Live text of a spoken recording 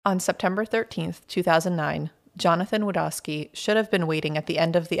On September 13th, 2009, Jonathan Wadowski should have been waiting at the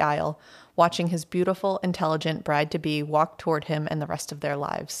end of the aisle, watching his beautiful, intelligent bride-to-be walk toward him and the rest of their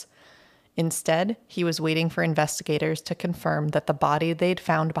lives. Instead, he was waiting for investigators to confirm that the body they'd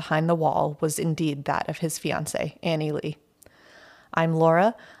found behind the wall was indeed that of his fiancée, Annie Lee. I'm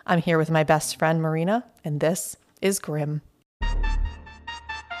Laura. I'm here with my best friend, Marina, and this is Grim.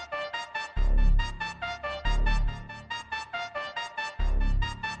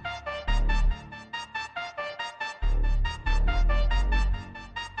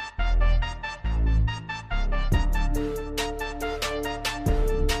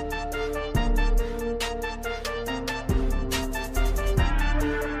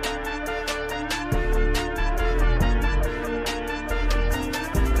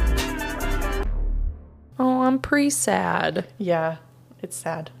 I'm pre-sad. Yeah, it's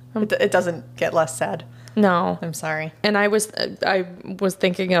sad. It doesn't get less sad. No. I'm sorry. And I was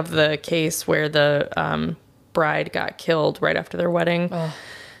thinking of the case where the bride got killed right after their wedding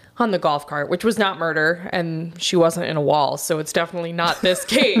on the golf cart, which was not murder, and she wasn't in a wall, so it's definitely not this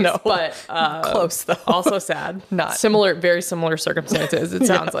case. No, but close though. Also sad. Not very similar circumstances. It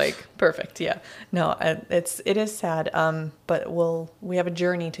sounds like perfect. Yeah. No, it is sad. But we have a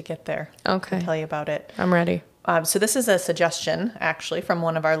journey to get there. Okay. I'll tell you about it. I'm ready. So this is a suggestion, actually, from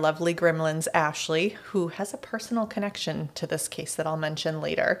one of our lovely gremlins, Ashley, who has a personal connection to this case that I'll mention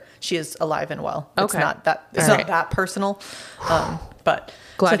later. She is alive and well. Okay. It's not that personal, but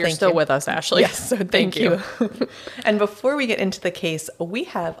glad you're still with us, Ashley. Yes, so thank you. And before we get into the case, we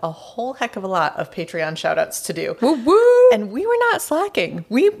have a whole heck of a lot of Patreon shout-outs to do. Woo woo! And we were not slacking.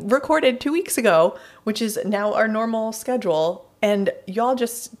 We recorded 2 weeks ago, which is now our normal schedule, and y'all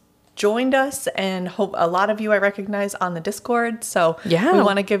just joined us, and hope a lot of you I recognize on the Discord. So yeah, we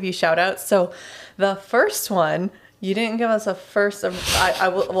want to give you shout outs. So the first one, you didn't give us a first,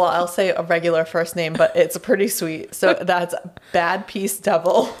 I'll say a regular first name, but it's pretty sweet. So that's Bad Peace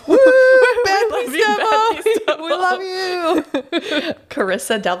Devil. Woo! Bad Peace Devil. We love you.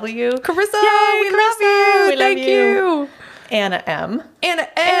 Carissa W. Carissa, yay, we Carissa, love you. we Thank love you. Anna M.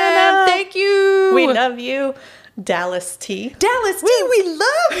 Anna, thank you. We love you. Dallas T. Dallas T, we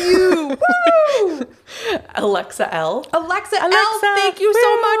love you. Woo! Alexa L. Alexa L, thank you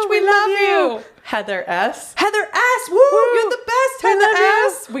so much. We love you. Heather S. Heather S. Woo! You're the best, Heather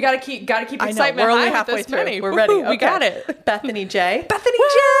S. We gotta keep excitement we're only high halfway with this through. many. We're ready. Okay. We got it. Bethany J. Bethany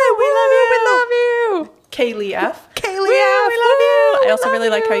J. We love you. We love you. Kaylee F. Kaylee F. We love you. I also really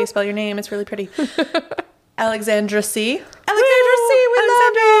like how you spell your name. It's really pretty. Alexandra C. Alexandra C. We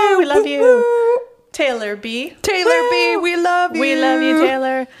love you. We love you. Taylor B. Taylor B. We love you. We love you,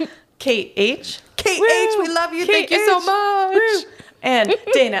 Taylor. Kate H. Kate H. We love you. Thank you so much. Woo. And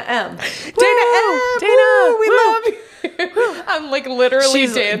Dana M. Dana M. Dana. We love you. I'm like literally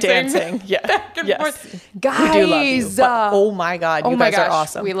She's dancing. Yeah. Back and forth. Guys. We do love you. But, oh my God. You guys are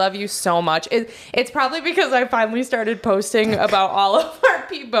awesome. We love you so much. It's probably because I finally started posting about all of our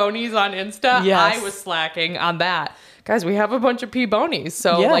P-Bonies on Insta. Yes. I was slacking on that. Guys, we have a bunch of P-Bonies.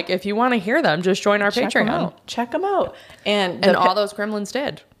 So like if you want to hear them, just join our Patreon. Check them out. And all those gremlins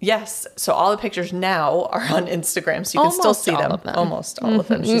did. Yes. So all the pictures now are on Instagram, so you can still see them. Almost all of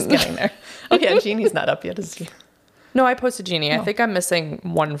them. She's getting there. Okay, and Jeannie's not up yet, is she? No, I posted Jeannie. I think I'm missing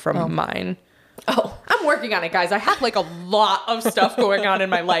one from mine. Oh. I'm working on it, guys. I have like a lot of stuff going on in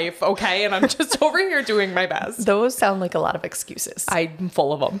my life, okay? And I'm just over here doing my best. Those sound like a lot of excuses. I'm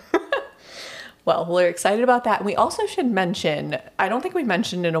full of them. Well, we're excited about that. And we also should mention, I don't think we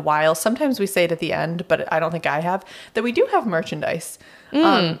mentioned in a while, sometimes we say it at the end, but I don't think I have, that we do have merchandise.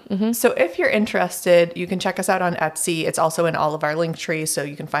 So if you're interested, you can check us out on Etsy. It's also in all of our link trees, so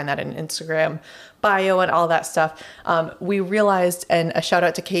you can find that in Instagram bio and all that stuff. We realized, and a shout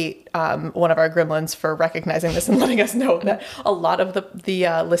out to Kate, one of our gremlins, for recognizing this and letting us know that a lot of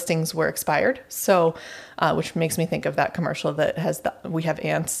the listings were expired. So, which makes me think of that commercial that has we have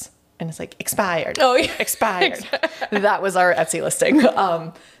ants. And it's like, expired. Oh, yeah. Expired. That was our Etsy listing.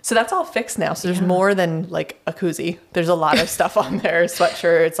 So that's all fixed now. So there's more than like a koozie. There's a lot of stuff on there,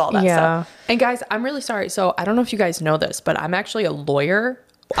 sweatshirts, all that stuff. And guys, I'm really sorry. So I don't know if you guys know this, but I'm actually a lawyer.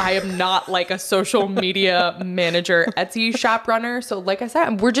 I am not like a social media manager, Etsy shop runner. So like I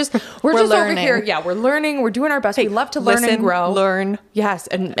said, we're just learning. Over here. Yeah, we're learning. We're doing our best. We love to learn and grow. Learn. Yes,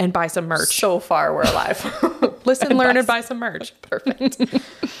 and buy some merch. So far, we're alive. Listen, learn, and buy some merch. Perfect.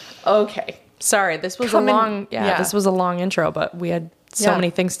 Okay. Sorry, this was this was a long intro, but we had so many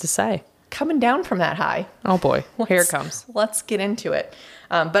things to say. coming down from that high. Oh boy, here it comes. Let's get into it.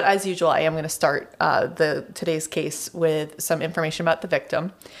 But as usual, I am going to start today's case with some information about the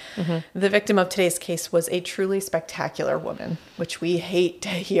victim. Mm-hmm. The victim of today's case was a truly spectacular woman, which we hate to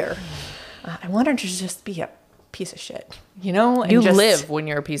hear. I want her to just be a piece of shit, you know? And you live when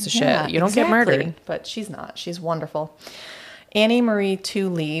you're a piece of shit. You don't get murdered. But she's not. She's wonderful. Annie Marie Tu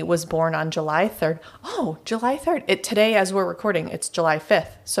Lee was born on July 3rd. Oh, July 3rd. Today, as we're recording, it's July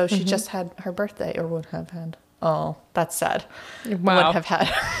 5th. So she just had her birthday, or would have had. Oh, that's sad. Wow. Would have had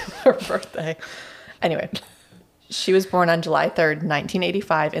her birthday. Anyway, she was born on July 3rd,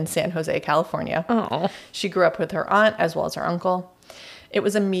 1985 in San Jose, California. Oh. She grew up with her aunt as well as her uncle. It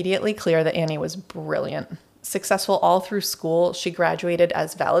was immediately clear that Annie was brilliant. Successful all through school, she graduated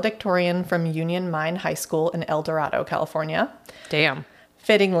as valedictorian from Union Mine High School in El Dorado, California. Damn.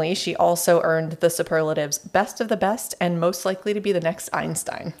 Fittingly, she also earned the superlatives best of the best and most likely to be the next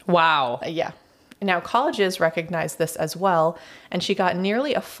Einstein. Wow. Yeah. Now, colleges recognized this as well, and she got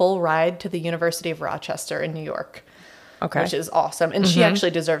nearly a full ride to the University of Rochester in New York. Okay. Which is awesome. And she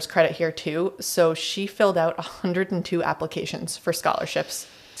actually deserves credit here, too. So she filled out 102 applications for scholarships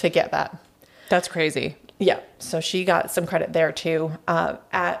to get that. That's crazy. Yeah, so she got some credit there too.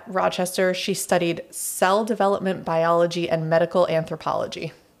 At Rochester, she studied cell development biology and medical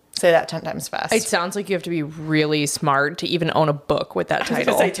anthropology. Say that 10 times fast. It sounds like you have to be really smart to even own a book with that title. I was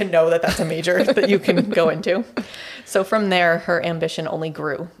going to say, to know that that's a major that you can go into. So from there, her ambition only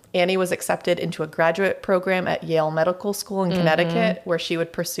grew. Annie was accepted into a graduate program at Yale Medical School in Connecticut, where she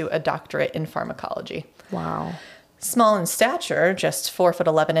would pursue a doctorate in pharmacology. Wow. Small in stature, just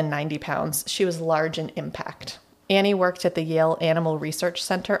 4'11" and 90 pounds, she was large in impact. Annie worked at the Yale Animal Research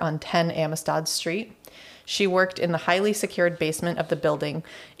Center on 10 Amistad Street. She worked in the highly secured basement of the building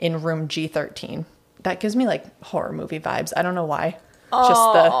in room G13. That gives me like horror movie vibes. I don't know why.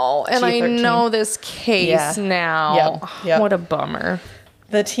 Oh, and I know this case now. Yep. What a bummer.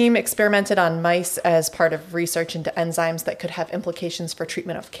 The team experimented on mice as part of research into enzymes that could have implications for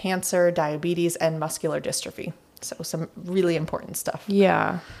treatment of cancer, diabetes, and muscular dystrophy. So some really important stuff.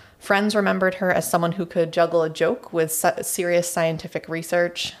 Yeah. Friends remembered her as someone who could juggle a joke with serious scientific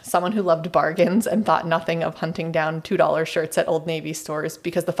research, someone who loved bargains and thought nothing of hunting down $2 shirts at Old Navy stores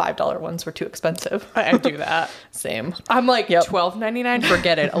because the $5 ones were too expensive. I do that. Same. I'm like, $12.99,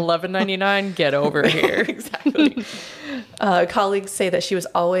 forget it. $11.99, get over here. Exactly. Colleagues say that she was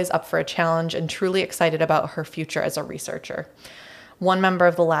always up for a challenge and truly excited about her future as a researcher. One member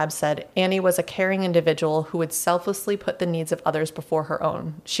of the lab said, Annie was a caring individual who would selflessly put the needs of others before her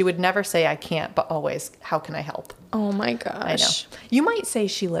own. She would never say, I can't, but always, how can I help? Oh my gosh. I know. You might say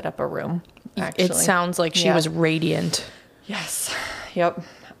she lit up a room, actually. It sounds like she was radiant. Yes. Yep.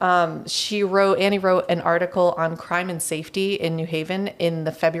 Annie wrote an article on crime and safety in New Haven in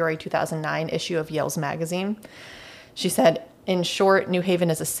the February 2009 issue of Yale's magazine. She said, in short, New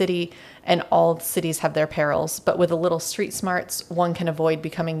Haven is a city, and all cities have their perils. But with a little street smarts, one can avoid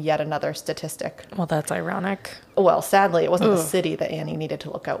becoming yet another statistic. Well, that's ironic. Well, sadly, it wasn't the city that Annie needed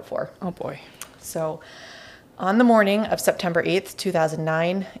to look out for. Oh, boy. So, on the morning of September 8th,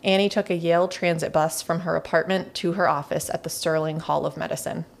 2009, Annie took a Yale transit bus from her apartment to her office at the Sterling Hall of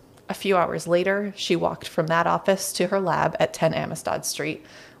Medicine. A few hours later, she walked from that office to her lab at 10 Amistad Street,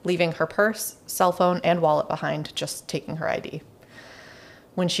 leaving her purse, cell phone, and wallet behind, just taking her ID.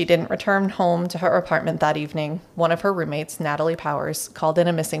 When she didn't return home to her apartment that evening, one of her roommates, Natalie Powers, called in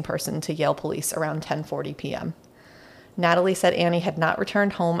a missing person to Yale police around 10:40 p.m. Natalie said Annie had not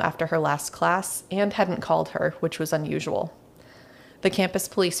returned home after her last class and hadn't called her, which was unusual. The campus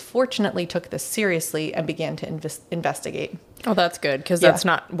police fortunately took this seriously and began to investigate. Oh, that's good, because that's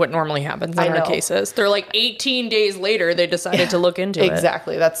not what normally happens in our cases. They're like 18 days later, they decided to look into it.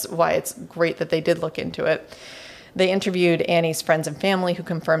 Exactly. That's why it's great that they did look into it. They interviewed Annie's friends and family, who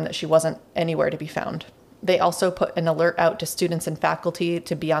confirmed that she wasn't anywhere to be found. They also put an alert out to students and faculty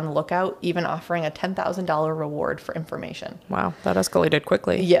to be on the lookout, even offering a $10,000 reward for information. Wow, that escalated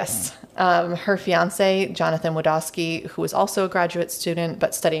quickly. Yes. Her fiance, Jonathan Wadowski, who was also a graduate student,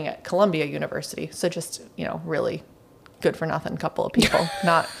 but studying at Columbia University. So just, really good for nothing couple of people.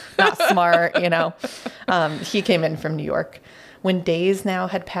 not smart, He came in from New York. When days now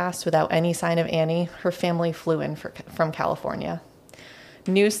had passed without any sign of Annie, her family flew in from California.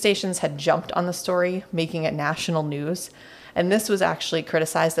 News stations had jumped on the story, making it national news. And this was actually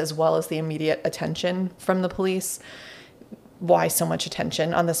criticized, as well as the immediate attention from the police. Why so much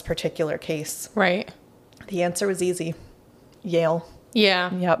attention on this particular case? Right. The answer was easy. Yale.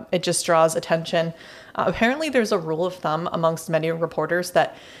 Yeah. Yep. It just draws attention. Apparently, there's a rule of thumb amongst many reporters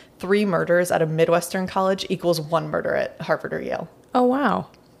that 3 murders at a Midwestern college equals 1 murder at Harvard or Yale. Oh, wow.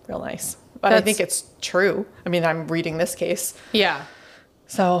 real nice. But I think it's true. I mean, I'm reading this case. Yeah.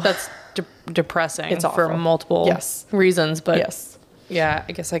 So that's depressing. It's for awful. multiple reasons. But yes. Yeah,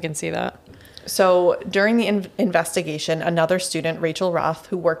 I guess I can see that. So during the investigation, another student, Rachel Roth,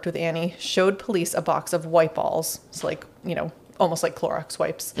 who worked with Annie, showed police a box of wipe balls. It's like, almost like Clorox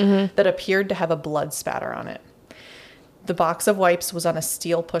wipes, that appeared to have a blood spatter on it. The box of wipes was on a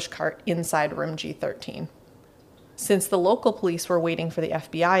steel pushcart inside room G13. Since the local police were waiting for the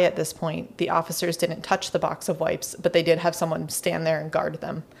FBI at this point, the officers didn't touch the box of wipes, but they did have someone stand there and guard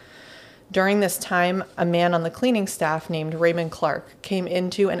them. During this time, a man on the cleaning staff named Raymond Clark came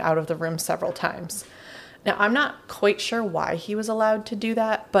into and out of the room several times. Now, I'm not quite sure why he was allowed to do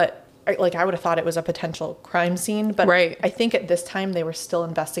that, but I would have thought it was a potential crime scene. But I think at this time they were still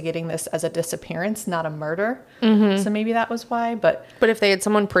investigating this as a disappearance, not a murder. So maybe that was why. But if they had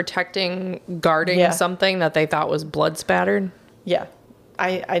someone guarding something that they thought was blood spattered. Yeah,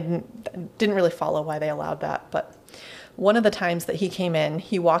 I didn't really follow why they allowed that, but one of the times that he came in,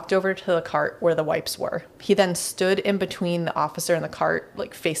 he walked over to the cart where the wipes were. He then stood in between the officer and the cart,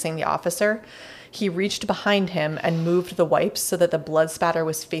 like facing the officer. He reached behind him and moved the wipes so that the blood spatter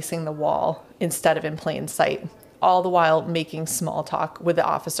was facing the wall instead of in plain sight, all the while making small talk with the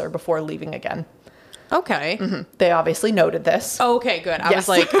officer before leaving again. Okay. They obviously noted this. Okay, good. I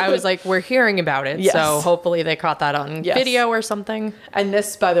was like, we're hearing about it. Yes. So hopefully they caught that on video or something. And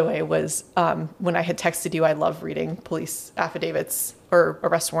this, by the way, was when I had texted you, I love reading police affidavits or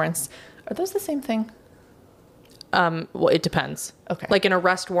arrest warrants. Are those the same thing? Well, it depends. Okay. Like an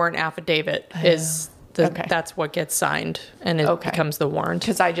arrest warrant affidavit that's what gets signed and it becomes the warrant.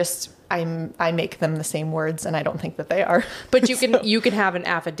 Because I make them the same words and I don't think that they are. But you can have an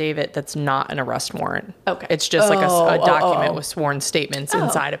affidavit that's not an arrest warrant. Okay. It's just like a document with sworn statements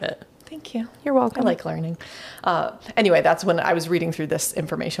inside of it. Thank you. You're welcome. I like learning. Anyway, that's when I was reading through this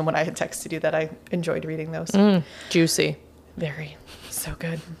information when I had texted you that I enjoyed reading those. Juicy. Very. So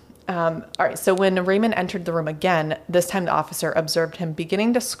good. All right. So when Raymond entered the room again, this time the officer observed him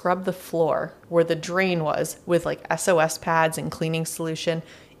beginning to scrub the floor where the drain was with like SOS pads and cleaning solution,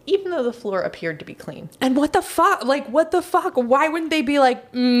 even though the floor appeared to be clean. And what the fuck? Like, what the fuck? Why wouldn't they be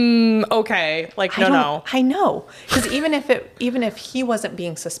like, okay. Like, no. I know. Because even if he wasn't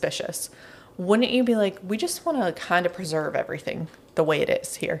being suspicious, wouldn't you be like, we just want to kind of preserve everything the way it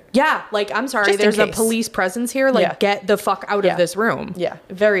is here? Yeah. Like, I'm sorry, there's a police presence here. Like, get the fuck out of this room. Yeah.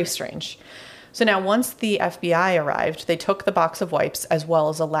 Very strange. So now once the FBI arrived, they took the box of wipes as well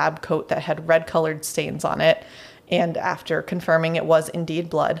as a lab coat that had red colored stains on it. And after confirming it was indeed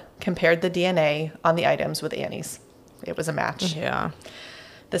blood, compared the DNA on the items with Annie's. It was a match. Yeah.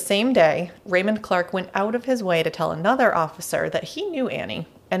 The same day, Raymond Clark went out of his way to tell another officer that he knew Annie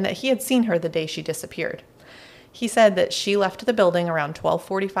and that he had seen her the day she disappeared. He said that she left the building around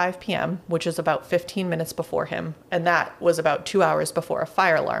 12:45 p.m., which is about 15 minutes before him, and that was about 2 hours before a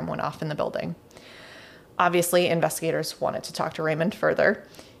fire alarm went off in the building. Obviously, investigators wanted to talk to Raymond further.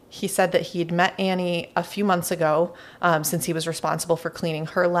 He said that he'd met Annie a few months ago since he was responsible for cleaning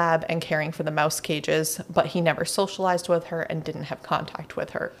her lab and caring for the mouse cages, but he never socialized with her and didn't have contact with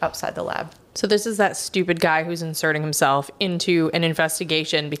her outside the lab. So this is that stupid guy who's inserting himself into an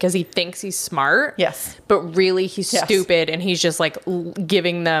investigation because he thinks he's smart. Yes. But really he's stupid and he's just like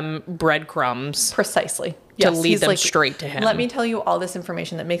giving them breadcrumbs. Precisely. To lead them straight to him. Let me tell you all this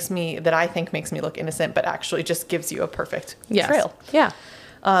information that I think makes me look innocent, but actually just gives you a perfect trail. Yeah.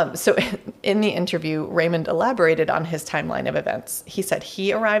 So in the interview, Raymond elaborated on his timeline of events. He said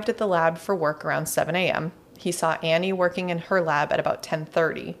he arrived at the lab for work around 7 a.m. He saw Annie working in her lab at about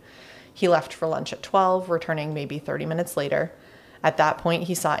 10:30. He left for lunch at 12, returning maybe 30 minutes later. At that point,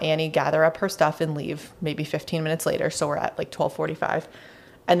 he saw Annie gather up her stuff and leave maybe 15 minutes later. So we're at like 12:45.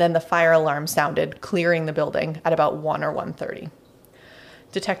 And then the fire alarm sounded, clearing the building at about 1 or 1:30.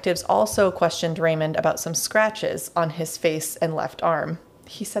 Detectives also questioned Raymond about some scratches on his face and left arm.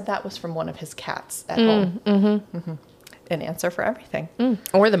 He said that was from one of his cats at home. An answer for everything.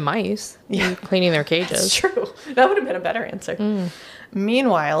 Or the mice. Yeah. Cleaning their cages. That's true. That would have been a better answer.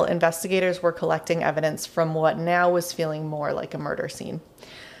 Meanwhile, investigators were collecting evidence from what now was feeling more like a murder scene.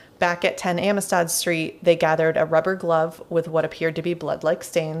 Back at 10 Amistad Street, they gathered a rubber glove with what appeared to be blood-like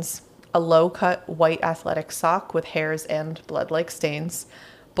stains, a low-cut white athletic sock with hairs and blood-like stains.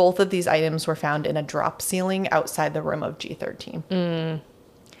 Both of these items were found in a drop ceiling outside the room of G13.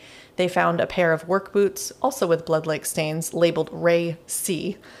 They found a pair of work boots, also with blood-like stains, labeled Ray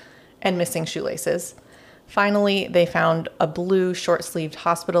C, and missing shoelaces. Finally, they found a blue short-sleeved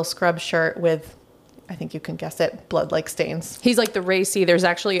hospital scrub shirt with, I think you can guess it, blood-like stains. He's like the racy. There's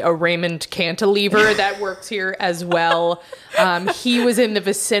actually a Raymond Cantilever that works here as well. He was in the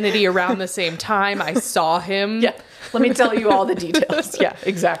vicinity around the same time. I saw him. Yeah. Let me tell you all the details. Yeah,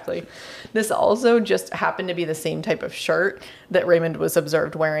 exactly. This also just happened to be the same type of shirt that Raymond was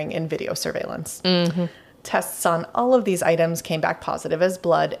observed wearing in video surveillance. Mm-hmm. Tests on all of these items came back positive as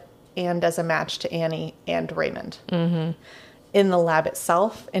blood and as a match to Annie and Raymond. Mm-hmm. In the lab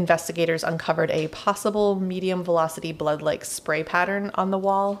itself, investigators uncovered a possible medium velocity blood-like spray pattern on the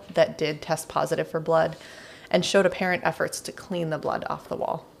wall that did test positive for blood and showed apparent efforts to clean the blood off the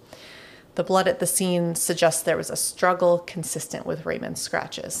wall. The blood at the scene suggests there was a struggle consistent with Raymond's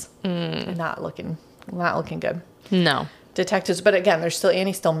scratches. Not looking good. No. Detectives, but again,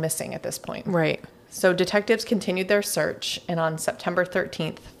 Annie's still missing at this point. Right. So detectives continued their search, and on September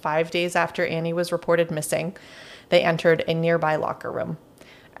 13th, 5 days after Annie was reported missing, they entered a nearby locker room.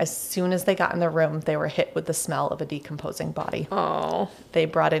 As soon as they got in the room, they were hit with the smell of a decomposing body. Oh. They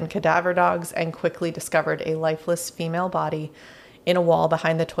brought in cadaver dogs and quickly discovered a lifeless female body in a wall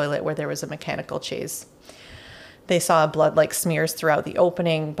behind the toilet where there was a mechanical chaise. They saw blood-like smears throughout the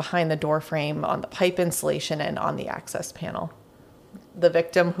opening, behind the door frame, on the pipe insulation, and on the access panel. The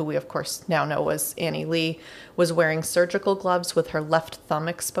victim, who we of course now know was Annie Lee, was wearing surgical gloves with her left thumb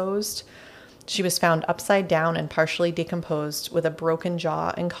exposed. She was found upside down and partially decomposed with a broken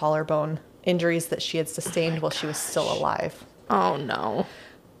jaw and collarbone, injuries that she had sustained while she was still alive. Oh, no.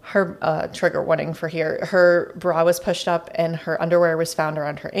 Her trigger warning for here. Her bra was pushed up and her underwear was found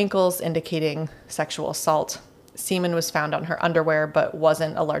around her ankles, indicating sexual assault. Semen was found on her underwear, but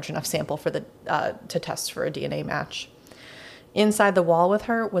wasn't a large enough sample for to test for a DNA match. Inside the wall with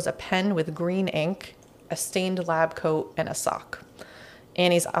her was a pen with green ink, a stained lab coat, and a sock.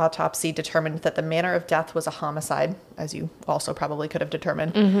 Annie's autopsy determined that the manner of death was a homicide, as you also probably could have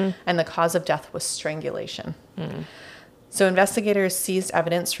determined, and the cause of death was strangulation. So investigators seized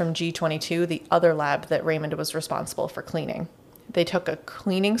evidence from G22, the other lab that Raymond was responsible for cleaning. They took a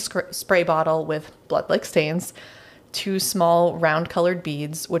cleaning spray bottle with blood-like stains, 2 small round-colored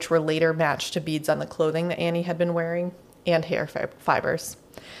beads, which were later matched to beads on the clothing that Annie had been wearing, and hair fibers.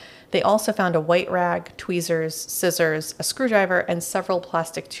 They also found a white rag, tweezers, scissors, a screwdriver, and several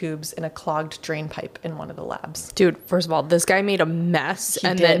plastic tubes in a clogged drain pipe in one of the labs. Dude, first of all, this guy made a mess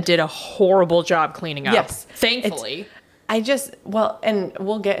then did a horrible job cleaning up. Yes. Thankfully. And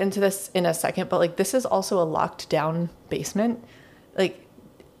we'll get into this in a second, but like this is also a locked down basement, like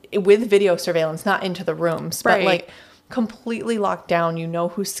with video surveillance, not into the rooms, but like completely locked down. You know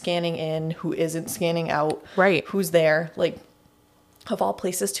who's scanning in, who isn't scanning out, right? Who's there, like of all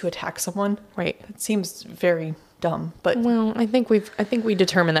places to attack someone, right? It seems very dumb, but well, I think we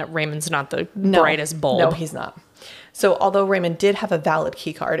determined that Raymond's not the brightest bulb. No, he's not. So although Raymond did have a valid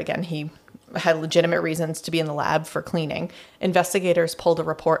key card, again, he had legitimate reasons to be in the lab for cleaning. Investigators pulled a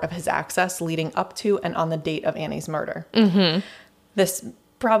report of his access leading up to and on the date of Annie's murder. This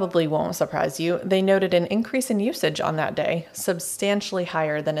probably won't surprise you. They noted an increase in usage on that day, substantially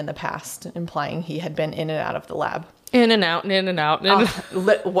higher than in the past, implying he had been in and out of the lab. In and out, and in and out.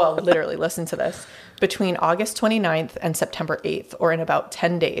 Well, literally, listen to this. Between August 29th and September 8th, or in about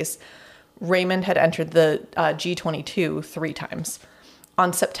 10 days, Raymond had entered the G22 3 times.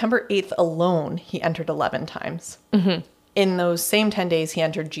 On September 8th alone, he entered 11 times. In those same 10 days, he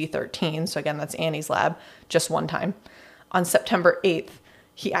entered G13. So again, that's Annie's lab, just 1 time. On September 8th,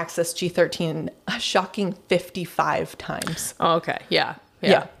 he accessed G13 a shocking 55 times. Oh, okay. Yeah.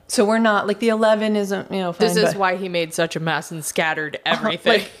 So we're not, like, the 11 isn't, fine. This is why he made such a mess and scattered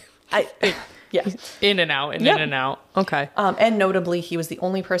everything. In and out, in and out. Okay. And notably, he was the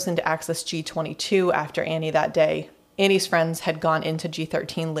only person to access G22 after Annie that day. Annie's friends had gone into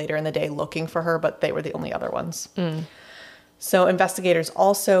G13 later in the day looking for her, but they were the only other ones. So investigators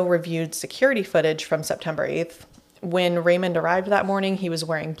also reviewed security footage from September 8th. When Raymond arrived that morning, he was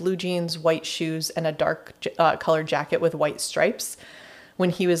wearing blue jeans, white shoes, and a dark colored jacket with white stripes. When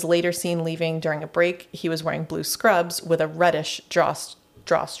he was later seen leaving during a break, he was wearing blue scrubs with a reddish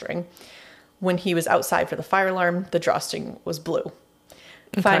drawstring. When he was outside for the fire alarm, the drawstring was blue.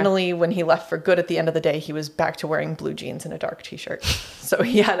 Okay. Finally, when he left for good at the end of the day, he was back to wearing blue jeans and a dark t-shirt. So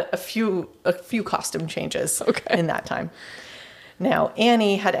he had a few costume changes in that time. Now,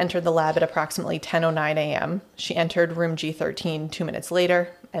 Annie had entered the lab at approximately 10:09 a.m. She entered room G13 2 minutes later,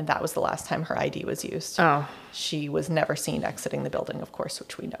 and that was the last time her ID was used. Oh. She was never seen exiting the building, of course,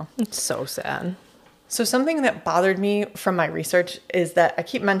 which we know. It's so sad. So something that bothered me from my research is that I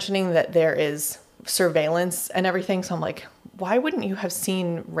keep mentioning that there is surveillance and everything. So I'm like, why wouldn't you have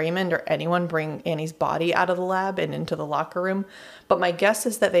seen Raymond or anyone bring Annie's body out of the lab and into the locker room? But my guess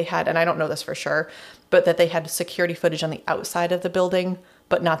is that they had, and I don't know this for sure, but that they had security footage on the outside of the building,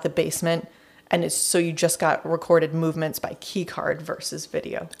 but not the basement. And so you just got recorded movements by key card versus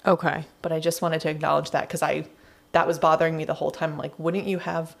video. Okay. But I just wanted to acknowledge that because that was bothering me the whole time. Like, wouldn't you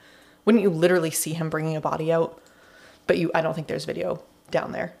literally see him bringing a body out? But I don't think there's video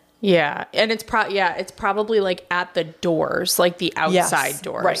down there. Yeah. And it's probably like at the doors, like the outside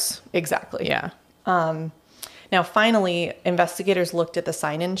doors. Right. Exactly. Yeah. Now, finally, investigators looked at the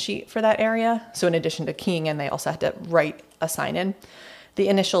sign-in sheet for that area. So in addition to keying in, they also had to write a sign-in. The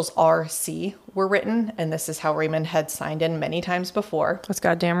initials RC were written, and this is how Raymond had signed in many times before. That's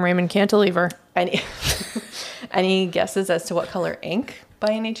goddamn Raymond Cantilever. Any guesses as to what color ink,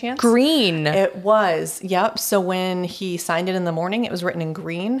 by any chance? Green. It was, yep. So when he signed it in the morning, it was written in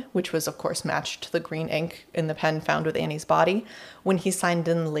green, which was, of course, matched to the green ink in the pen found with Annie's body. When he signed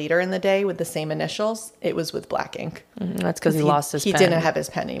in later in the day with the same initials, it was with black ink. That's because he lost his pen. He didn't have his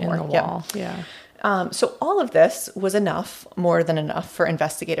pen anymore. In the wall. Yeah. So all of this was more than enough for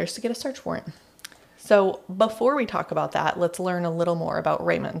investigators to get a search warrant. So before we talk about that, let's learn a little more about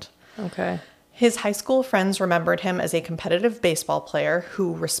Raymond. Okay. His high school friends remembered him as a competitive baseball player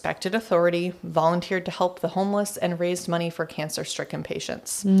who respected authority, volunteered to help the homeless, and raised money for cancer-stricken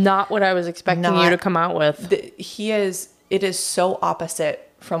patients. Not what I was expecting you to come out with. It is so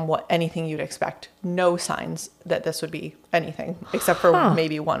opposite from anything you'd expect. No signs that this would be anything, except for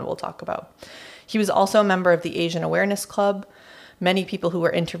maybe one we'll talk about. He was also a member of the Asian Awareness Club. Many people who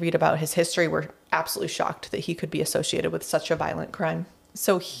were interviewed about his history were absolutely shocked that he could be associated with such a violent crime.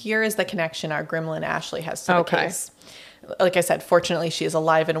 So here is the connection our gremlin Ashley has to the case. Like I said, fortunately, she is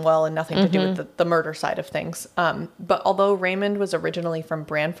alive and well and nothing to do with the murder side of things. But although Raymond was originally from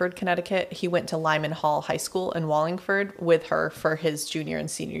Branford, Connecticut, he went to Lyman Hall High School in Wallingford with her for his junior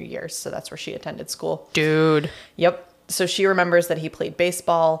and senior years. So that's where she attended school. Dude. Yep. So she remembers that he played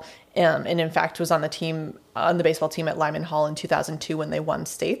baseball and in fact was on the baseball team at Lyman Hall in 2002 when they won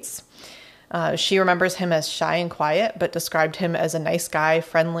states. She remembers him as shy and quiet, but described him as a nice guy,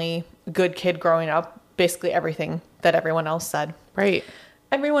 friendly, good kid growing up. Basically everything that everyone else said. Right.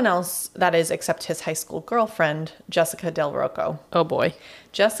 Everyone else, that is, except his high school girlfriend, Jessica Del Rocco. Oh, boy.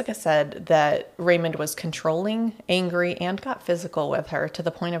 Jessica said that Raymond was controlling, angry, and got physical with her to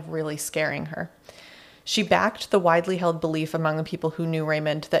the point of really scaring her. She backed the widely held belief among the people who knew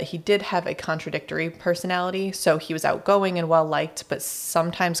Raymond that he did have a contradictory personality, so he was outgoing and well-liked, but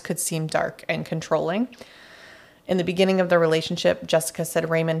sometimes could seem dark and controlling. In the beginning of the relationship, Jessica said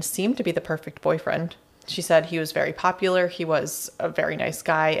Raymond seemed to be the perfect boyfriend. She said he was very popular, he was a very nice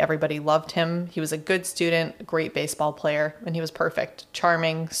guy, everybody loved him, he was a good student, a great baseball player, and he was perfect,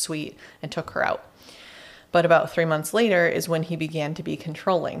 charming, sweet, and took her out. But about 3 months later is when he began to be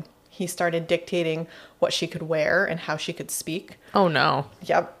controlling. He started dictating what she could wear and how she could speak. Oh, no.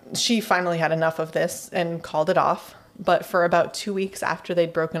 Yep. She finally had enough of this and called it off. But for about 2 weeks after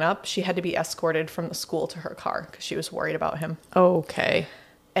they'd broken up, she had to be escorted from the school to her car because she was worried about him. Okay.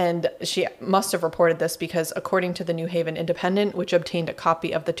 And she must have reported this because according to the New Haven Independent, which obtained a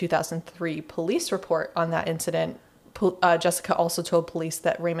copy of the 2003 police report on that incident, Jessica also told police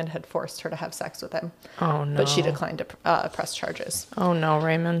that Raymond had forced her to have sex with him. Oh, no. But she declined to press charges. Oh, no,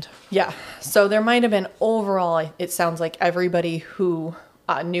 Raymond. Yeah. So there might have been overall, it sounds like everybody who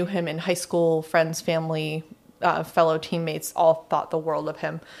knew him in high school, friends, family, fellow teammates, all thought the world of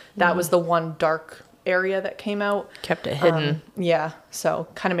him. That was the one dark area that came out. Kept it hidden. Yeah. So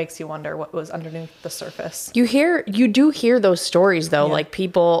kind of makes you wonder what was underneath the surface. You do hear those stories though, like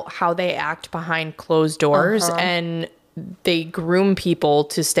people, how they act behind closed doors and they groom people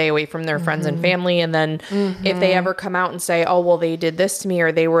to stay away from their friends and family. And then if they ever come out and say, oh, well, they did this to me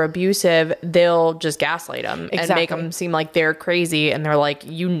or they were abusive, they'll just gaslight them and make them seem like they're crazy. And they're like,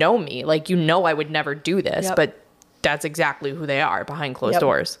 you know me, like, you know, I would never do this, but that's exactly who they are behind closed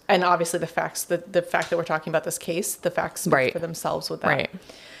doors. And obviously the facts, the fact that we're talking about this case, the facts speak for themselves with that. Right.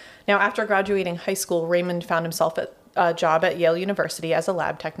 Now, after graduating high school, Raymond found himself at a job at Yale University as a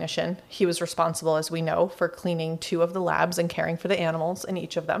lab technician. He was responsible, as we know, for cleaning 2 of the labs and caring for the animals in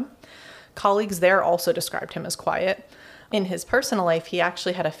each of them. Colleagues there also described him as quiet. In his personal life, he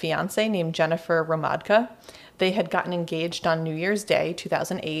actually had a fiancée named Jennifer Romadka. They had gotten engaged on New Year's Day,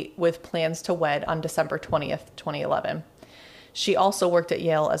 2008, with plans to wed on December 20th, 2011. She also worked at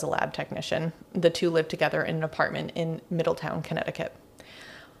Yale as a lab technician. The two lived together in an apartment in Middletown, Connecticut.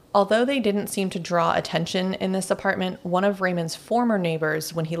 Although they didn't seem to draw attention in this apartment, one of Raymond's former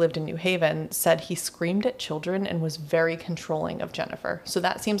neighbors, when he lived in New Haven, said he screamed at children and was very controlling of Jennifer. So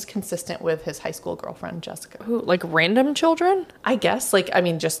that seems consistent with his high school girlfriend, Jessica. Who, like random children? I guess,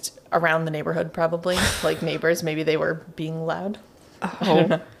 just around the neighborhood, probably. Like neighbors, maybe they were being loud. Oh. I don't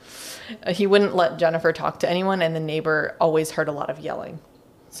know. He wouldn't let Jennifer talk to anyone, and the neighbor always heard a lot of yelling.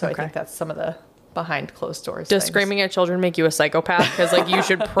 So I think that's some of the behind closed doors. Does screaming at children make you a psychopath? Because you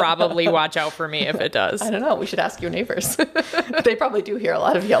should probably watch out for me if it does. I don't know. We should ask your neighbors. They probably do hear a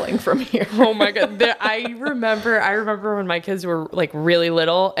lot of yelling from here. Oh my God. I remember when my kids were really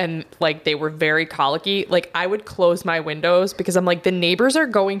little and they were very colicky. I would close my windows because I'm the neighbors are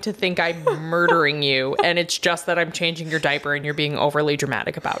going to think I'm murdering you. And it's just that I'm changing your diaper and you're being overly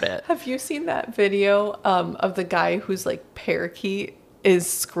dramatic about it. Have you seen that video of the guy who's parakeet is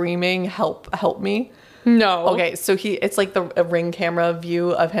screaming, help me? No. Okay, so it's a ring camera view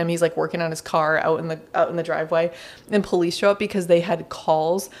of him. He's working on his car out in the driveway, and police show up because they had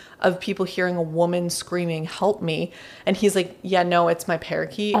calls of people hearing a woman screaming, help me. And he's yeah, no, it's my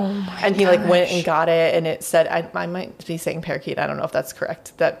parakeet. Oh my And he gosh. went and got it, and it said, I might be saying parakeet, I don't know if that's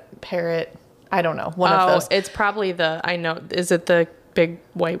correct, that parrot, I don't know, one of those. It's probably is it the big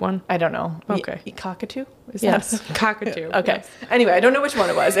white one? I don't know. Okay. Cockatoo? Yes. That? Cockatoo. Okay. Yes. Anyway, I don't know which one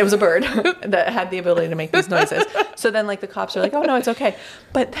it was. It was a bird that had the ability to make these noises. So then the cops are oh no, it's okay.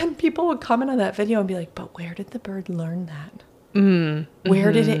 But then people would comment on that video and be but where did the bird learn that?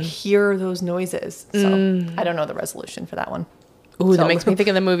 Where did it hear those noises? So I don't know the resolution for that one. Ooh, that makes me think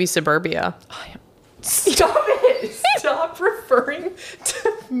of the movie Suburbia. Stop it. Stop referring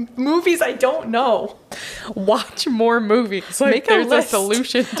to movies I don't know. Watch more movies. Make there's a list.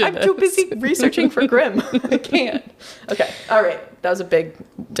 solution to I'm this. too busy researching for Grimm. I can't. Okay. All right. That was a big...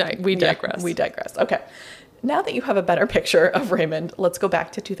 We digress. Yeah, we digress. Okay. Now that you have a better picture of Raymond, let's go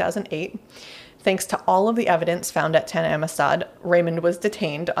back to 2008. Thanks to all of the evidence found at 10 Amistad, Raymond was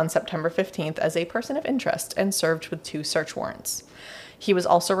detained on September 15th as a person of interest and served with 2 search warrants. He was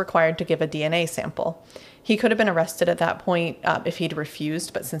also required to give a DNA sample. He could have been arrested at that point if he'd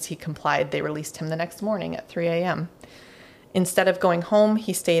refused, but since he complied, they released him the next morning at 3 a.m. Instead of going home,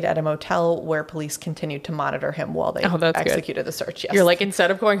 he stayed at a motel where police continued to monitor him while they executed the search. Yes. You're instead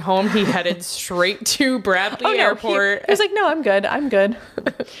of going home, he headed straight to Bradley Airport. He was no, I'm good.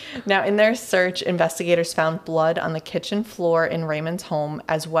 Now, in their search, investigators found blood on the kitchen floor in Raymond's home,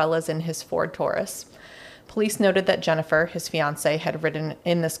 as well as in his Ford Taurus. Police noted that Jennifer, his fiancée, had ridden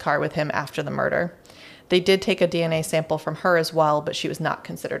in this car with him after the murder. They did take a DNA sample from her as well, but she was not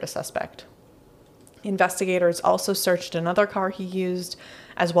considered a suspect. Investigators also searched another car he used,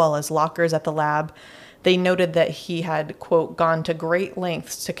 as well as lockers at the lab. They noted that he had, quote, gone to great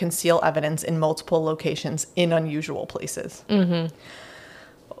lengths to conceal evidence in multiple locations in unusual places. Mm-hmm.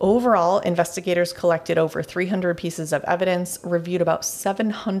 Overall, investigators collected over 300 pieces of evidence, reviewed about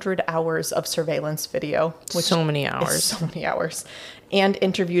 700 hours of surveillance video. Which so many hours. is so many hours. And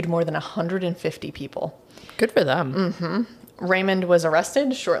interviewed more than 150 people. Good for them. Mm-hmm. Raymond was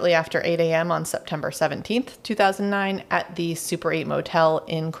arrested shortly after 8 a.m. on September 17th, 2009, at the Super 8 Motel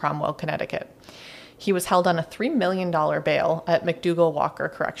in Cromwell, Connecticut. He was held on a $3 million bail at McDougall Walker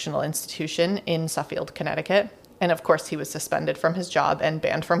Correctional Institution in Suffield, Connecticut. And of course, he was suspended from his job and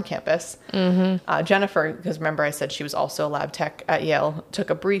banned from campus. Mm-hmm. Jennifer, because remember I said she was also a lab tech at Yale,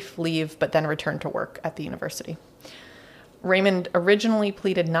 took a brief leave, but then returned to work at the university. Raymond originally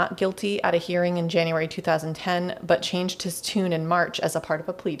pleaded not guilty at a hearing in January 2010, but changed his tune in March as a part of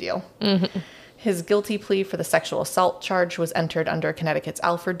a plea deal. Mm-hmm. His guilty plea for the sexual assault charge was entered under Connecticut's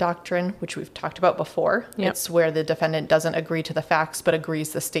Alford Doctrine, which we've talked about before. Yep. It's where the defendant doesn't agree to the facts, but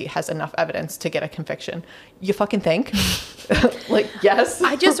agrees the state has enough evidence to get a conviction. You fucking think? Yes.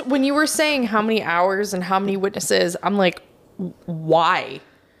 When you were saying how many hours and how many witnesses, I'm why?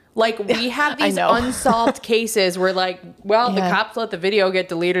 We have these unsolved cases where the cops let the video get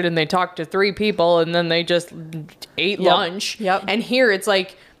deleted and they talked to 3 people and then they just ate lunch. Yep. And here it's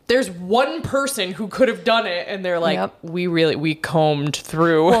there's one person who could have done it, and they're we combed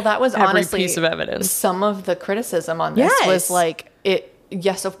through. Well, that was every honestly piece of evidence. Some of the criticism on this was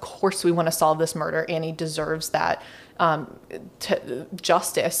yes, of course we want to solve this murder. Annie deserves that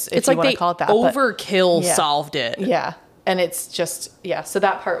justice, if you want to call it that. Overkill solved it. Yeah. And it's just, so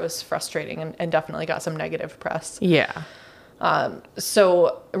that part was frustrating and definitely got some negative press. Yeah.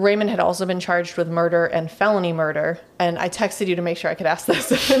 So Raymond had also been charged with murder and felony murder. And I texted you to make sure I could ask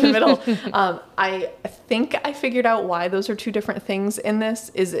this in the middle. I think I figured out why those are 2 different things in this.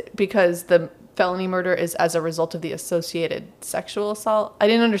 Is it because the felony murder is as a result of the associated sexual assault? I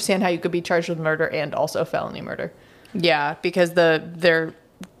didn't understand how you could be charged with murder and also felony murder. Yeah, because they're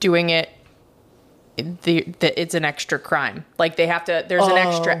doing it, it's an extra crime. Like they have to, there's an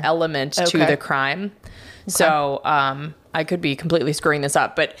extra element to the crime. Okay. So I could be completely screwing this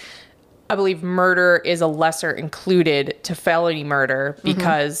up, but I believe murder is a lesser included to felony murder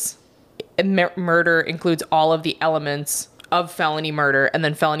because murder includes all of the elements of felony murder, and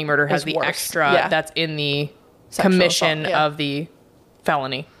then felony murder has the extra that's in the sexual commission of the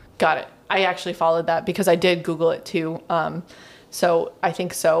felony. Got it. I actually followed that because I did Google it too. So. I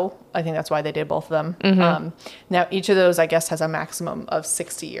think that's why they did both of them. Now, each of those, I guess, has a maximum of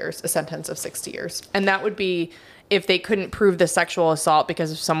 60 years, a sentence of 60 years. And that would be if they couldn't prove the sexual assault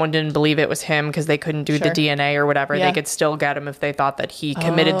because if someone didn't believe it was him because they couldn't do the DNA or whatever, they could still get him if they thought that he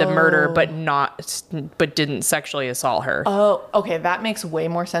committed the murder but didn't sexually assault her. Oh, okay. That makes way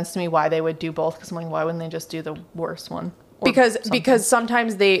more sense to me why they would do both, because I'm like, why wouldn't they just do the worst one? Because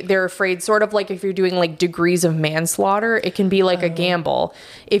sometimes they're afraid, sort of like if you're doing like degrees of manslaughter, it can be like a gamble.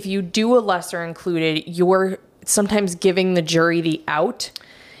 If you do a lesser included, you're sometimes giving the jury the out.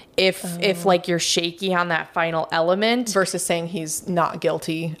 If like you're shaky on that final element versus saying he's not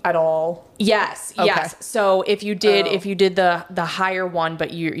guilty at all. Yes. Okay. Yes. So if you did the higher one,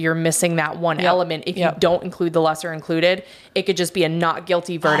 but you're missing that one element, if you don't include the lesser included, it could just be a not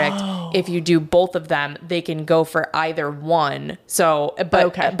guilty verdict. If you do both of them, they can go for either one. So,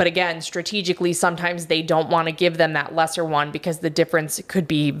 but again, strategically, sometimes they don't want to give them that lesser one because the difference could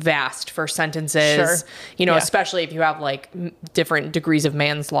be vast for sentences, especially if you have like different degrees of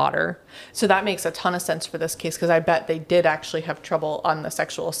manslaughter. So that makes a ton of sense for this case, because I bet they did actually have trouble on the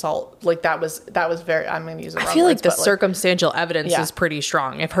sexual assault. Like that was very, I'm going to use it wrong. I feel like the circumstantial evidence is pretty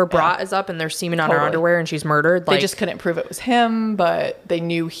strong. If her bra is up and there's semen on her underwear and she's murdered, they just couldn't prove it was him, but they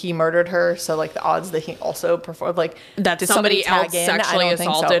knew he murdered her. So like the odds that he also performed, like that somebody else sexually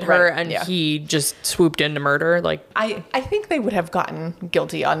assaulted her and he just swooped in to murder. Like I think they would have gotten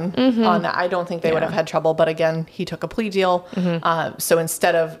guilty on that. I don't think they would have had trouble. But again, he took a plea deal. So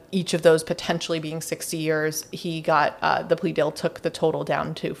instead of each of those potentially being 60 years, he got the plea deal took the total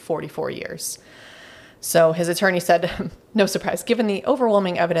down to 44 years. So his attorney said, no surprise, given the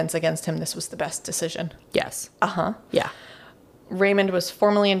overwhelming evidence against him, this was the best decision. Yes. Yeah. Raymond was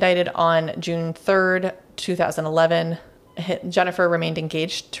formally indicted on June 3rd, 2011. Jennifer remained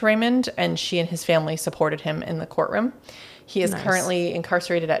engaged to Raymond, and she and his family supported him in the courtroom. He is currently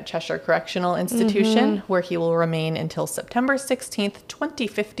incarcerated at Cheshire Correctional Institution, where he will remain until September 16th,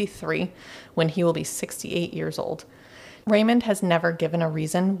 2053, when he will be 68 years old. Raymond has never given a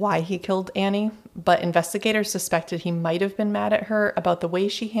reason why he killed Annie, but investigators suspected he might have been mad at her about the way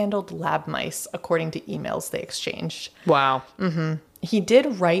she handled lab mice, according to emails they exchanged. Wow. He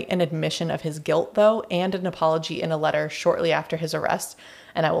did write an admission of his guilt, though, and an apology in a letter shortly after his arrest.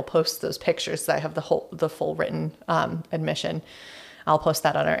 And I will post those pictures that I have the full written admission. I'll post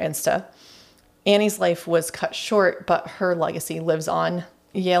that on our Insta. Annie's life was cut short, but her legacy lives on.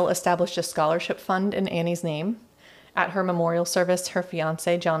 Yale established a scholarship fund in Annie's name. At her memorial service, her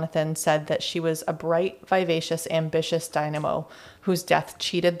fiancé, Jonathan, said that she was a bright, vivacious, ambitious dynamo whose death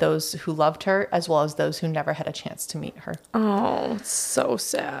cheated those who loved her as well as those who never had a chance to meet her. Oh, it's so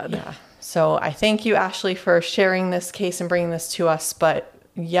sad. Yeah. So I thank you, Ashley, for sharing this case and bringing this to us, but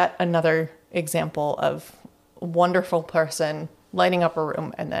yet another example of a wonderful person lighting up a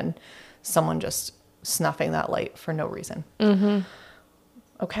room and then someone just snuffing that light for no reason.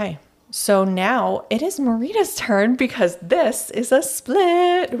 Okay. So now it is Marina's turn because this is a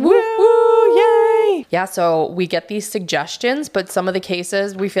split. Woo! Yay! Yeah, so we get these suggestions, but some of the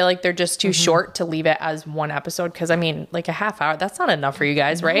cases we feel like they're just too short to leave it as one episode. Because I mean, like a half hour, that's not enough for you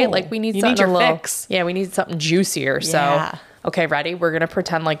guys, right? Like we need something a little fix. Yeah, we need something juicier. So okay, ready? We're gonna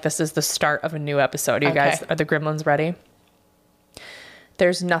pretend like this is the start of a new episode. You guys, are the gremlins ready?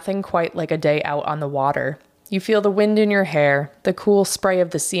 There's nothing quite like a day out on the water. You feel the wind in your hair, the cool spray of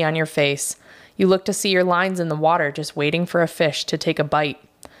the sea on your face. You look to see your lines in the water just waiting for a fish to take a bite.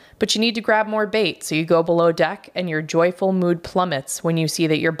 But you need to grab more bait, so you go below deck and your joyful mood plummets when you see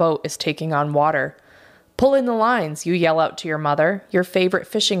that your boat is taking on water. Pull in the lines, you yell out to your mother, your favorite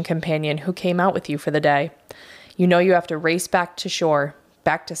fishing companion who came out with you for the day. You know you have to race back to shore,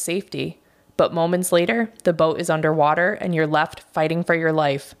 back to safety. But moments later, the boat is underwater and you're left fighting for your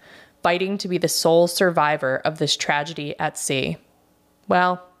life. Fighting to be the sole survivor of this tragedy at sea.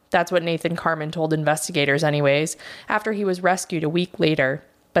 Well, that's what Nathan Carman told investigators anyways, after he was rescued a week later.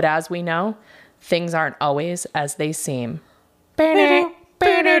 But as we know, things aren't always as they seem. Hey,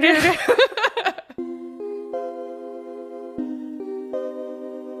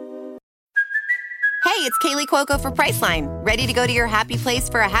 it's Kaylee Kaylee Cuoco for Priceline. Ready to go to your happy place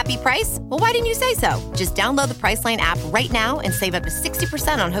for a happy price? Well, why didn't you say so? Just download the Priceline app right now and save up to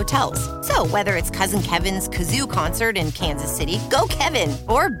 60% on hotels. So whether it's Cousin Kevin's Kazoo Concert in Kansas City, go Kevin,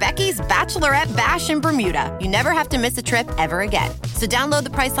 or Becky's Bachelorette Bash in Bermuda, you never have to miss a trip ever again. So download the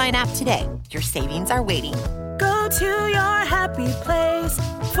Priceline app today. Your savings are waiting. Go to your happy place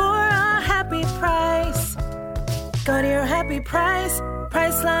for a happy price. Go to your happy price,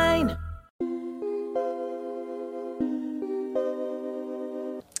 Priceline.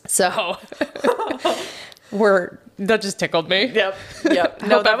 So that just tickled me. Yep. I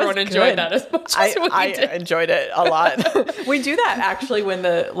hope everyone enjoyed that as much as I we did. enjoyed it a lot. We do that actually when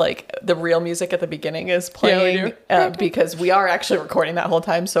the real music at the beginning is playing, because we are actually recording that whole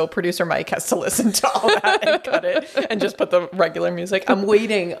time. So producer Mike has to listen to all that and cut it and just put the regular music. I'm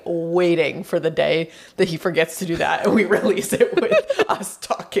waiting for the day that he forgets to do that and we release it with us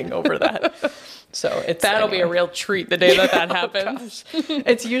talking over that. So that'll be a real treat the day that happens.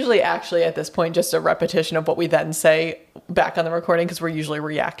 It's usually actually at this point just a repetition of what we then say back on the recording because we're usually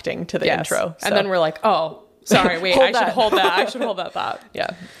reacting to the intro. So. And then we're like, oh, sorry, wait, I should hold that thought.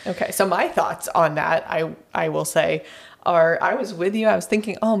 Yeah. Okay. So my thoughts on that, I will say, are I was with you. I was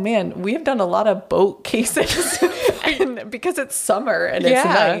thinking, oh man, we have done a lot of boat cases because it's summer and it's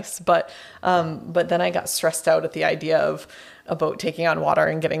nice. But then I got stressed out at the idea of a boat taking on water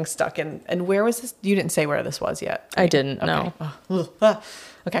and getting stuck in. And where was this? You didn't say where this was yet. I didn't. Okay. No.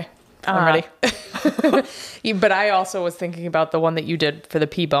 Okay. I'm ready. But I also was thinking about the one that you did for the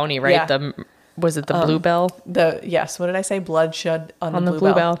P. Boney, right? Yeah. Was it the Bluebell? Yes. What did I say? Bloodshed on the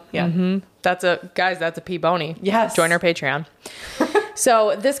Bluebell. Yeah. Mm-hmm. That's a P. Boney. Yes. Join our Patreon.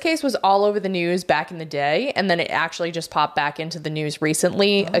 So this case was all over the news back in the day, and then it actually just popped back into the news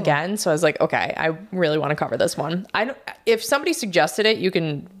recently again. So I was like, okay, I really want to cover this one. If somebody suggested it, you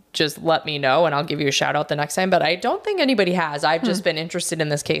can just let me know and I'll give you a shout out the next time. But I don't think anybody has. I've just been interested in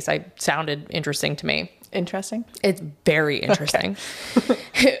this case. It sounded interesting to me. Interesting? It's very interesting.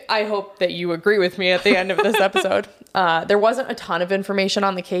 Okay. I hope that you agree with me at the end of this episode. There wasn't a ton of information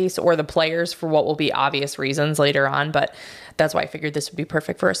on the case or the players for what will be obvious reasons later on, but that's why I figured this would be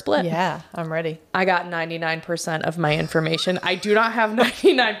perfect for a split. Yeah, I'm ready. I got 99% of my information. I do not have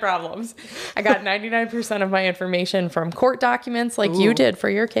 99 problems. I got 99% of my information from court documents like you did for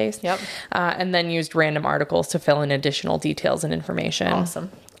your case. Yep. And then used random articles to fill in additional details and information. Awesome.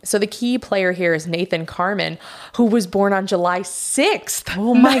 So the key player here is Nathan Carman, who was born on July 6th.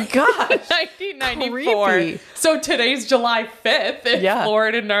 Oh my gosh. 1994. Creepy. So today's July 5th, if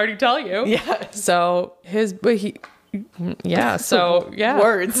Florida didn't already tell you. Yeah. So Words.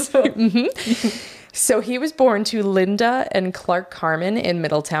 Mm-hmm. So he was born to Linda and Clark Carman in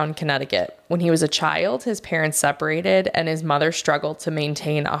Middletown, Connecticut. When he was a child, his parents separated and his mother struggled to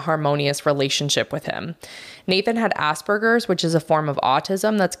maintain a harmonious relationship with him. Nathan had Asperger's, which is a form of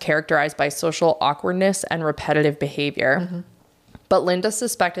autism that's characterized by social awkwardness and repetitive behavior. Mm-hmm. But Linda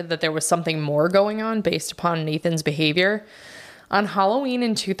suspected that there was something more going on based upon Nathan's behavior. On Halloween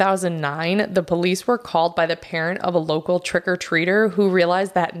in 2009, the police were called by the parent of a local trick-or-treater who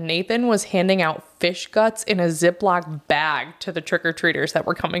realized that Nathan was handing out fish guts in a Ziploc bag to the trick-or-treaters that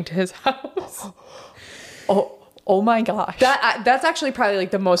were coming to his house. Oh my gosh. That's actually probably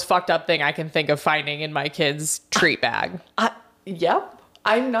like the most fucked up thing I can think of finding in my kid's treat bag. Yep.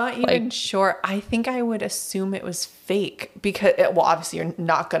 I'm not even sure. I think I would assume it was fake because, obviously you're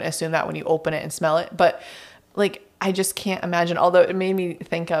not going to assume that when you open it and smell it, but I just can't imagine, although it made me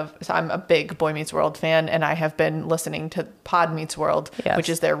think of, so I'm a big Boy Meets World fan, and I have been listening to Pod Meets World, which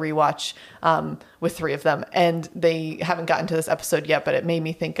is their rewatch with 3 of them. And they haven't gotten to this episode yet, but it made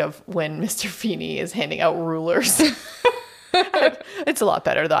me think of when Mr. Feeney is handing out rulers. It's a lot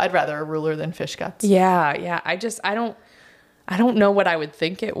better, though. I'd rather a ruler than fish guts. Yeah. I don't know what I would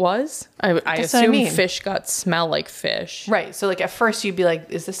think it was. I assume fish guts smell like fish. Right. So at first you'd be like,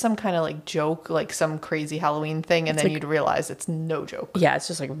 is this some kind of joke, like some crazy Halloween thing? And then you'd realize it's no joke. Yeah. It's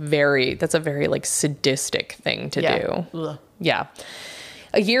just that's a very sadistic thing to do. Ugh. Yeah.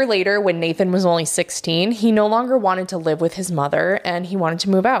 A year later, when Nathan was only 16, he no longer wanted to live with his mother and he wanted to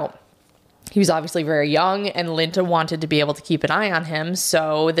move out. He was obviously very young, and Linda wanted to be able to keep an eye on him,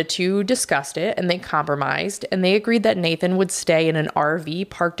 so the two discussed it, and they compromised, and they agreed that Nathan would stay in an RV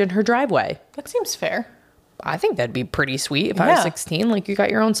parked in her driveway. That seems fair. I think that'd be pretty sweet if I was 16, you got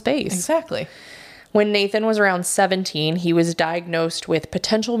your own space. Exactly. When Nathan was around 17, he was diagnosed with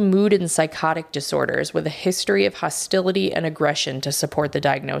potential mood and psychotic disorders with a history of hostility and aggression to support the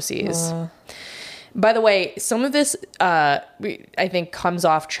diagnoses. By the way, some of this, I think, comes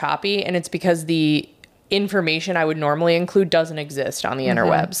off choppy, and it's because the information I would normally include doesn't exist on the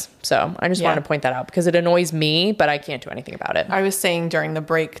interwebs. So I just wanted to point that out because it annoys me, but I can't do anything about it. I was saying during the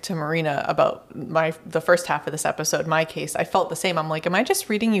break to Marina about the first half of this episode, my case, I felt the same. I'm like, am I just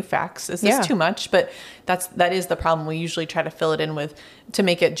reading you facts? Is this too much? But that is the problem. We usually try to fill it in to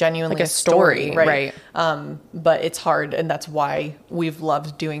make it genuinely like a story, right? But it's hard, and that's why we've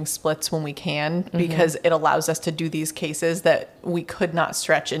loved doing splits when we can, because it allows us to do these cases that we could not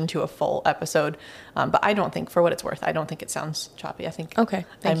stretch into a full episode. But I don't think, for what it's worth, I don't think it sounds choppy. I think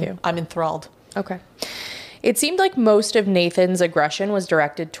thank you. I'm enthralled. Okay. It seemed like most of Nathan's aggression was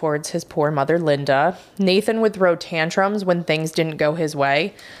directed towards his poor mother, Linda. Nathan would throw tantrums when things didn't go his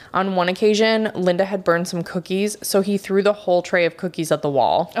way. On one occasion, Linda had burned some cookies, so he threw the whole tray of cookies at the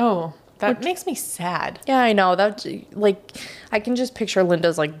wall. Oh, that makes me sad. Yeah, I know. That, like, I can just picture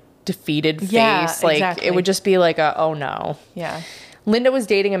Linda's, like, defeated face. Yeah, like, exactly. It would just be like oh no. Yeah. Linda was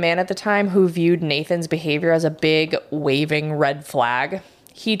dating a man at the time who viewed Nathan's behavior as a big, waving red flag.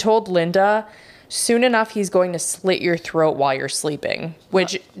 He told Linda, soon enough, he's going to slit your throat while you're sleeping,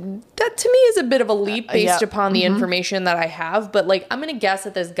 which that to me is a bit of a leap based upon the information that I have. But like, I'm going to guess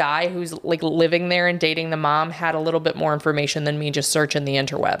that this guy who's like living there and dating the mom had a little bit more information than me just searching the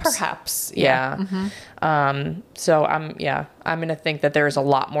interwebs. Perhaps. Yeah. So I'm going to think that there's a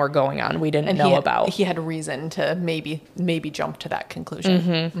lot more going on we didn't know about. He had reason to maybe jump to that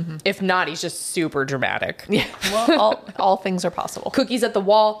conclusion. If not, he's just super dramatic. Yeah. Well, all things are possible. Cookies at the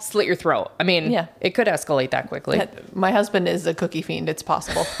wall, slit your throat. I mean, it could escalate that quickly. My husband is a cookie fiend. It's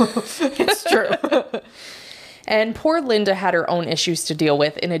possible. It's true. And poor Linda had her own issues to deal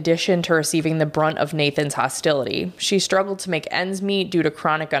with in addition to receiving the brunt of Nathan's hostility. She struggled to make ends meet due to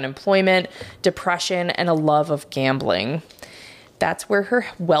chronic unemployment, depression, and a love of gambling. That's where her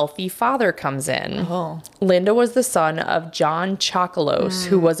wealthy father comes in. Oh. Linda was the son of John Chocolos,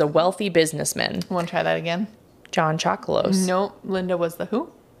 who was a wealthy businessman. Want to try that again? John Chocolos. No, Linda was the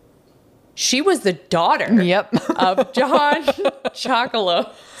who? She was the daughter of John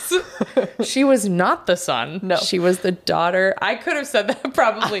Chocolos. She was not the son. No. She was the daughter. I could have said that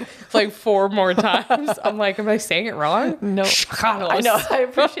probably like 4 more times. I'm like, am I saying it wrong? No. Chocolos. I know. I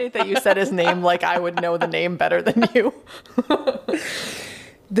appreciate that you said his name like I would know the name better than you.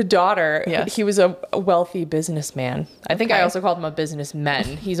 The daughter, yes. He was a wealthy businessman. I think I also called him a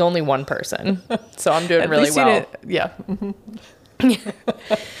businessman. He's only one person. So I'm doing really well. Yeah.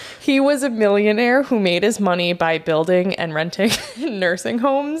 He was a millionaire who made his money by building and renting nursing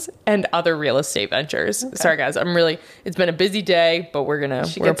homes and other real estate ventures. Okay. Sorry, guys. It's been a busy day, but we're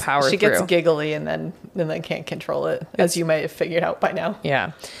power through. She gets giggly and then can't control it, as you might have figured out by now.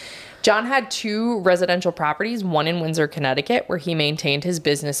 Yeah. John had 2 residential properties, one in Windsor, Connecticut, where he maintained his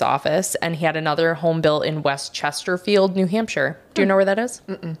business office, and he had another home built in West Chesterfield, New Hampshire. Do you know where that is?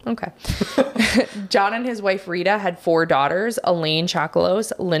 Mm-mm. Okay. John and his wife Rita had 4 daughters, Elaine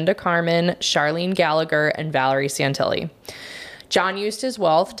Chocolos, Linda Carman, Charlene Gallagher, and Valerie Santilli. John used his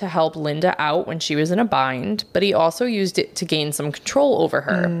wealth to help Linda out when she was in a bind, but he also used it to gain some control over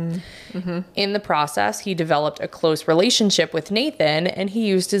her. Mm-hmm. In the process, he developed a close relationship with Nathan, and he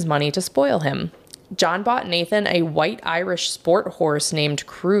used his money to spoil him. John bought Nathan a white Irish sport horse named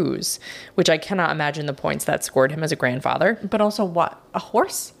Cruz, which I cannot imagine the points that scored him as a grandfather. But also what? A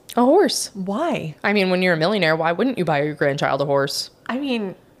horse? A horse. Why? I mean, when you're a millionaire, why wouldn't you buy your grandchild a horse? I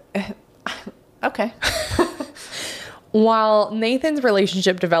mean, okay. While Nathan's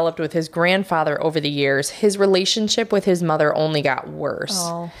relationship developed with his grandfather over the years, his relationship with his mother only got worse.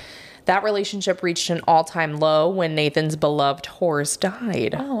 Oh. That relationship reached an all-time low when Nathan's beloved horse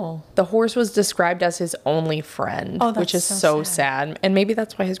died. Oh. The horse was described as his only friend, which is so sad. And maybe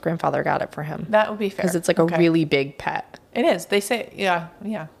that's why his grandfather got it for him. That would be fair. Because it's like a really big pet. It is. They say, yeah.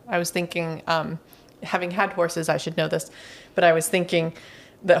 I was thinking, having had horses, I should know this, but I was thinking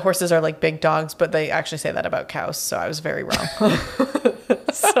that horses are like big dogs, but they actually say that about cows, so I was very wrong.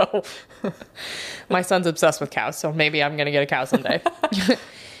 So my son's obsessed with cows, so maybe I'm going to get a cow someday.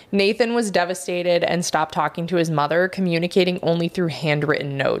 Nathan was devastated and stopped talking to his mother, communicating only through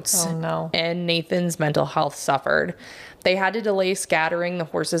handwritten notes. Oh, no. And Nathan's mental health suffered. They had to delay scattering the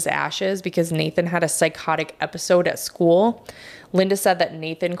horse's ashes because Nathan had a psychotic episode at school. Linda said that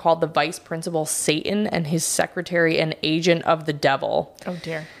Nathan called the vice principal Satan and his secretary an agent of the devil. Oh,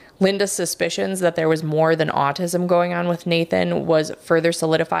 dear. Linda's suspicions that there was more than autism going on with Nathan was further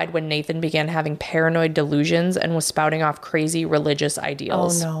solidified when Nathan began having paranoid delusions and was spouting off crazy religious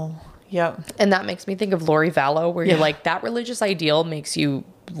ideals. Oh, no. Yep. And that makes me think of Lori Vallow, where you're like, that religious ideal makes you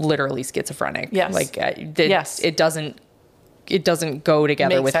literally schizophrenic. Yes. Like, yes. It doesn't it doesn't go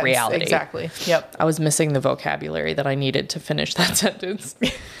together Makes with sense. reality. Exactly. Yep. I was missing the vocabulary that I needed to finish that sentence.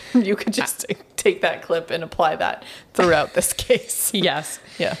 You could just take that clip and apply that throughout this case. Yes.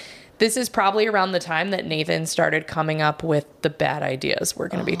 Yeah. This is probably around the time that Nathan started coming up with the bad ideas we're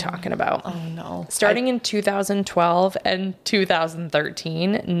going to be talking about. Oh, no. Starting in 2012 and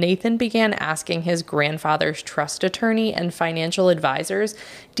 2013, Nathan began asking his grandfather's trust attorney and financial advisors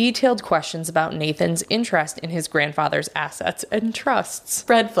detailed questions about Nathan's interest in his grandfather's assets and trusts.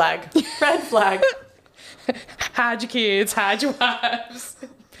 Red flag. Red flag. Hide your kids, hide your wives,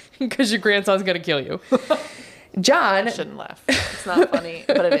 because your grandson's going to kill you. John... I shouldn't laugh. It's not funny,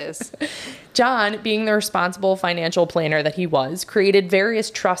 but it is. John, being the responsible financial planner that he was, created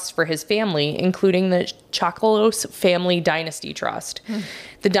various trusts for his family, including the Chocolos Family Dynasty Trust.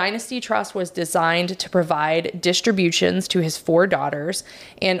 The Dynasty Trust was designed to provide distributions to his 4 daughters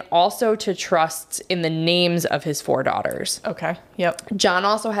and also to trusts in the names of his 4 daughters. Okay. Yep. John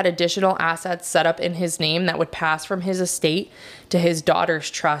also had additional assets set up in his name that would pass from his estate to his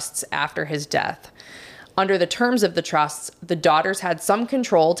daughters' trusts after his death. Under the terms of the trusts, the daughters had some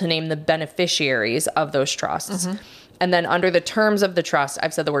control to name the beneficiaries of those trusts. And then under the terms of the trust,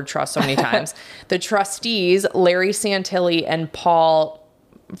 I've said the word trust so many times, the trustees, Larry Santilli and Paul,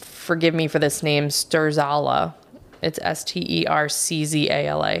 forgive me for this name, Sturzala. It's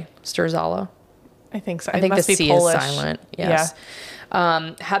Sterczala. Sturzala. I think so. I think the C Polish. is silent. Yes.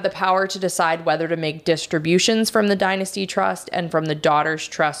 Had the power to decide whether to make distributions from the Dynasty Trust and from the daughters'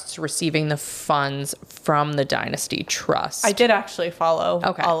 trusts receiving the funds from the Dynasty Trust. I did actually follow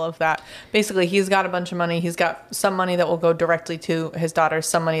all of that. Basically, he's got a bunch of money. He's got some money that will go directly to his daughters,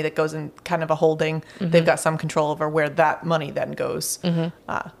 some money that goes in kind of a holding. They've got some control over where that money then goes.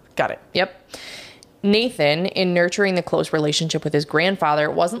 Got it. Yep. Nathan, in nurturing the close relationship with his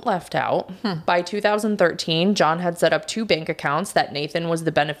grandfather, wasn't left out. By 2013, John had set up 2 bank accounts that Nathan was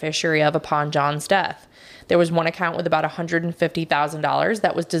the beneficiary of upon John's death. There was one account with about $150,000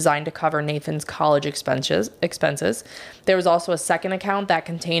 that was designed to cover Nathan's college expenses. There was also a second account that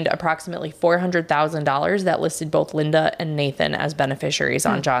contained approximately $400,000 that listed both Linda and Nathan as beneficiaries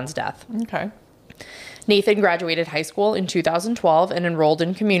on John's death. Okay. Nathan graduated high school in 2012 and enrolled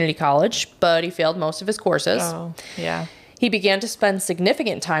in community college, but he failed most of his courses. Oh, yeah. He began to spend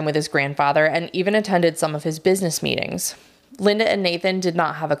significant time with his grandfather and even attended some of his business meetings. Linda and Nathan did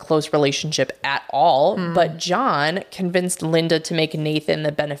not have a close relationship at all, but John convinced Linda to make Nathan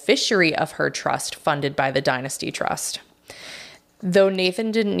the beneficiary of her trust funded by the Dynasty Trust. Though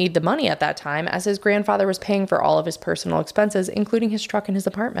Nathan didn't need the money at that time, as his grandfather was paying for all of his personal expenses, including his truck and his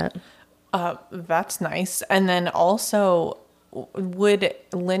apartment. That's nice. And then also, would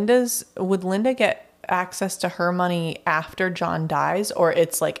Linda get access to her money after John dies, or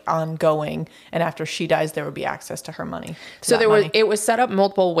it's like ongoing, and after she dies there would be access to her money? So it was set up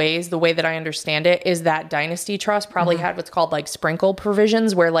multiple ways. The way that I understand it is that Dynasty Trust probably had what's called like sprinkle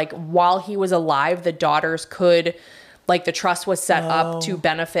provisions, where like while he was alive, the daughters could, like, the trust was set up to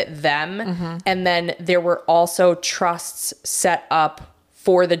benefit them. And then there were also trusts set up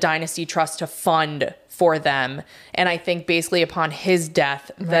for the Dynasty Trust to fund for them. And I think basically upon his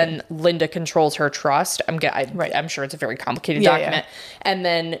death, then Linda controls her trust. I'm sure it's a very complicated document. And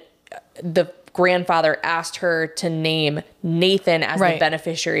then the grandfather asked her to name Nathan as the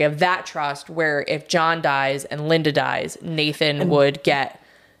beneficiary of that trust, where if John dies and Linda dies, Nathan would get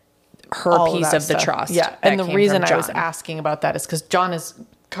her piece of the trust. Yeah. And the reason I was asking about that is because John is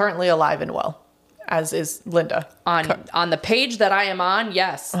currently alive and well, as is Linda. On the page that I am on,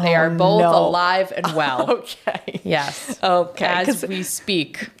 yes, they are both alive and well. Okay. Yes. Okay. As we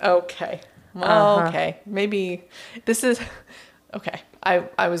speak. Okay. Well, okay. Maybe this is... Okay.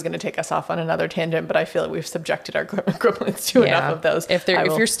 I was going to take us off on another tangent, but I feel like we've subjected our gremlins to enough of those. If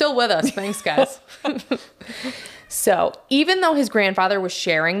you're still with us, thanks, guys. So, even though his grandfather was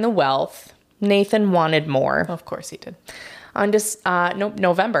sharing the wealth, Nathan wanted more. Of course he did. On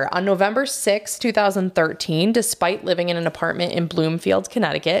November 6, 2013, despite living in an apartment in Bloomfield,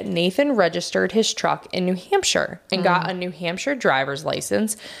 Connecticut, Nathan registered his truck in New Hampshire and got a New Hampshire driver's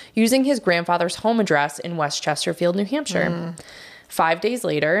license using his grandfather's home address in West Chesterfield, New Hampshire. 5 days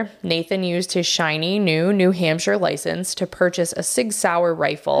later, Nathan used his shiny new New Hampshire license to purchase a Sig Sauer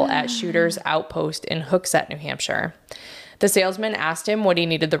rifle at Shooter's Outpost in Hooksett, New Hampshire. The salesman asked him what he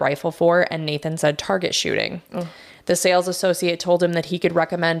needed the rifle for, and Nathan said target shooting. The sales associate told him that he could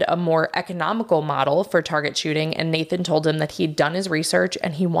recommend a more economical model for target shooting, and Nathan told him that he'd done his research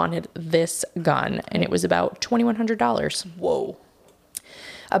and he wanted this gun, and it was about $2,100. Whoa.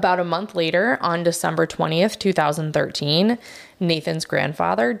 About a month later, on December 20th, 2013, Nathan's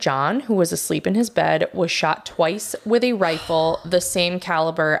grandfather, John, who was asleep in his bed, was shot twice with a rifle the same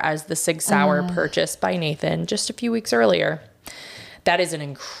caliber as the Sig Sauer purchased by Nathan just a few weeks earlier. That is an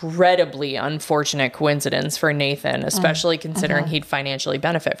incredibly unfortunate coincidence for Nathan, especially considering he'd financially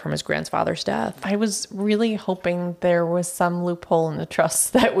benefit from his grandfather's death. I was really hoping there was some loophole in the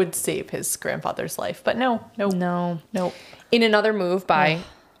trust that would save his grandfather's life, but no. In another move by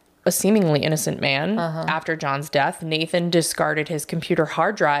a seemingly innocent man, after John's death, Nathan discarded his computer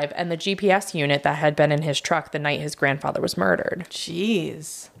hard drive and the GPS unit that had been in his truck the night his grandfather was murdered.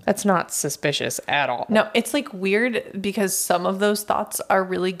 Jeez. That's not suspicious at all. No, it's like weird because some of those thoughts are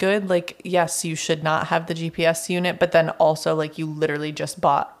really good. Like, yes, you should not have the GPS unit, but then also like you literally just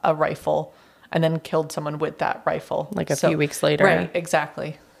bought a rifle and then killed someone with that rifle. Like a few weeks later. Right,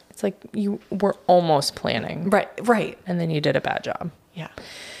 exactly. It's like you were almost planning. Right. And then you did a bad job. Yeah.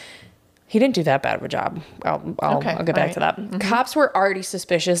 He didn't do that bad of a job. I'll get back to that. Mm-hmm. Cops were already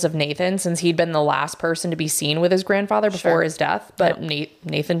suspicious of Nathan since he'd been the last person to be seen with his grandfather before his death. But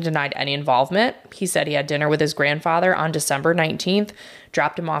Nathan denied any involvement. He said he had dinner with his grandfather on December 19th,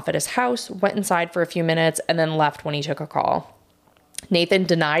 dropped him off at his house, went inside for a few minutes, and then left when he took a call. Nathan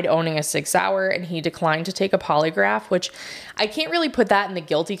denied owning a Sig Sauer, and he declined to take a polygraph, which I can't really put that in the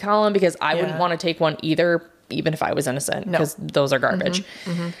guilty column because I wouldn't want to take one either, even if I was innocent, because those are garbage.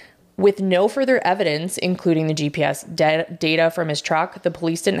 With no further evidence, including the GPS data from his truck, the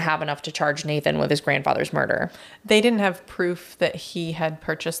police didn't have enough to charge Nathan with his grandfather's murder. They didn't have proof that he had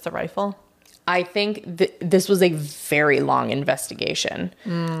purchased the rifle? I think this was a very long investigation.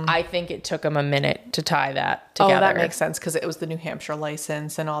 I think it took him a minute to tie that together. Oh, that makes sense because it was the New Hampshire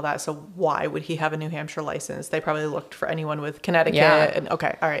license and all that. So why would he have a New Hampshire license? They probably looked for anyone with Connecticut. Yeah. And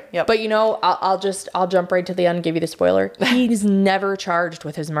okay, all right, yep. But you know, I'll jump right to the end and give you the spoiler. He's never charged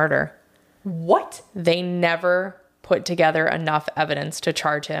with his murder. What? They never put together enough evidence to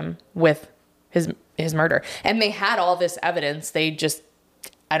charge him with his murder. And they had all this evidence. They just,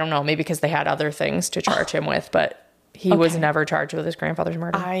 I don't know, maybe because they had other things to charge him with, but he was never charged with his grandfather's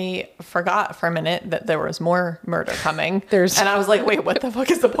murder. I forgot for a minute that there was more murder coming. And I was like, wait, what the fuck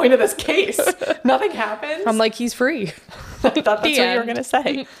is the point of this case? Nothing happens? I'm like, he's free. I thought that's what you were going to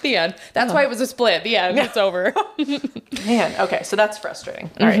say. The end. That's why it was a split. The end. It's over. Man, okay, so that's frustrating.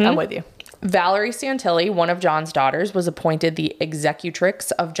 All right, I'm with you. Valerie Santilli, one of John's daughters, was appointed the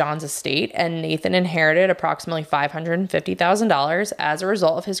executrix of John's estate, and Nathan inherited approximately $550,000 as a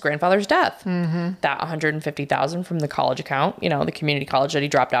result of his grandfather's death. That $150,000 from the college account, the community college that he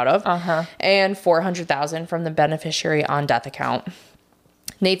dropped out of, and $400,000 from the beneficiary on death account.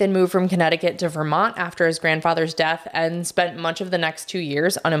 Nathan moved from Connecticut to Vermont after his grandfather's death and spent much of the next 2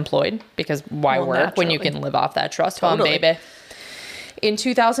 years unemployed because why work when you can live off that trust fund, baby? In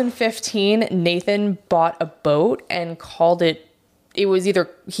 2015, Nathan bought a boat and called it, he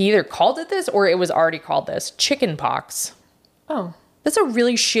either called it this or it was already called this, chicken pox. Oh. That's a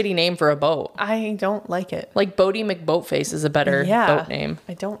really shitty name for a boat. I don't like it. Like Boaty McBoatface is a better boat name.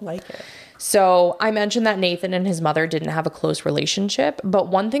 I don't like it. So I mentioned that Nathan and his mother didn't have a close relationship, but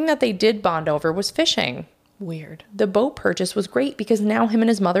one thing that they did bond over was fishing. Weird. The boat purchase was great because now him and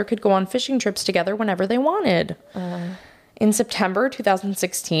his mother could go on fishing trips together whenever they wanted. In September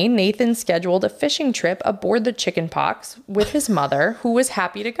 2016, Nathan scheduled a fishing trip aboard the Chicken Pox with his mother, who was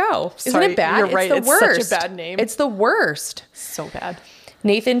happy to go. Isn't it bad? You're right. It's the worst. Such a bad name. It's the worst. So bad.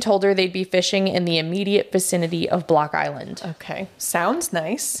 Nathan told her they'd be fishing in the immediate vicinity of Block Island. Okay. Sounds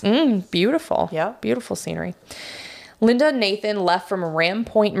nice. Beautiful. Yeah. Beautiful scenery. Linda and Nathan left from Ram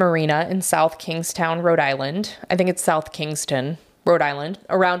Point Marina in South Kingstown, Rhode Island. I think it's South Kingston, Rhode Island,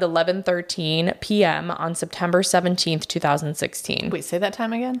 around 11:13 p.m. on September 17th, 2016. Wait, say that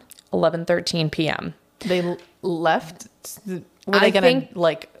time again? 11:13 p.m. They left? Were they going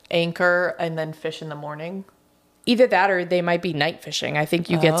to anchor and then fish in the morning? Either that or they might be night fishing. I think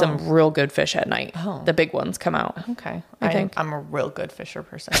you get some real good fish at night. The big ones come out. Okay. I think. I'm a real good fisher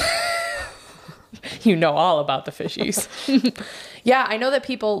person. You know all about the fishies. Yeah, I know that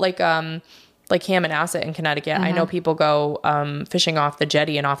people like Hammonasset in Connecticut. I know people go fishing off the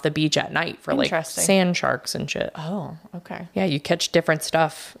jetty and off the beach at night for like sand sharks and shit. Oh, okay. Yeah, you catch different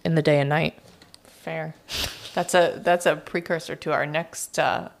stuff in the day and night. Fair. That's a precursor to our next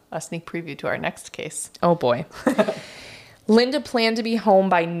a sneak preview to our next case. Oh boy. Linda planned to be home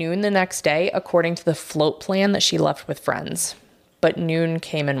by noon the next day, according to the float plan that she left with friends. but noon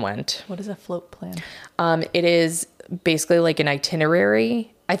came and went. What is a float plan? It is basically like an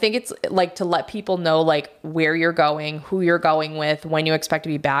itinerary. I think it's like to let people know like where you're going, who you're going with, when you expect to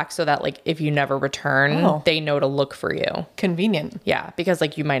be back, so that like if you never return, they know to look for you. Convenient. Yeah, because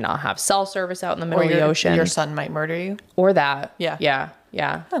like you might not have cell service out in the middle of the ocean. Your son might murder you. Or that. Yeah.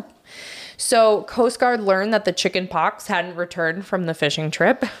 Huh. So Coast Guard learned that the chicken pox hadn't returned from the fishing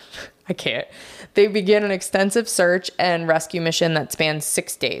trip. I can't. They began an extensive search and rescue mission that spanned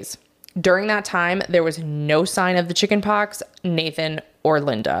 6 days. During that time, there was no sign of the chicken pox, Nathan, or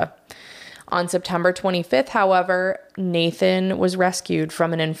Linda. On September 25th, however, Nathan was rescued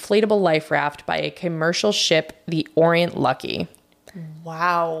from an inflatable life raft by a commercial ship, the Orient Lucky.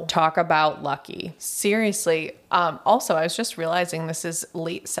 Wow. Talk about lucky. Seriously. Also, I was just realizing this is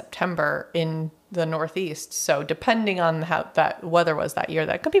late September in the Northeast. So depending on how that weather was that year,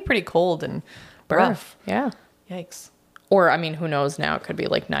 that could be pretty cold and rough. Yeah. Yikes. Or, I mean, who knows now? It could be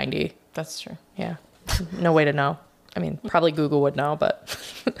like 90. That's true. Yeah. No way to know. I mean, probably Google would know, but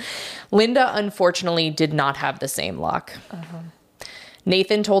Linda, unfortunately, did not have the same luck.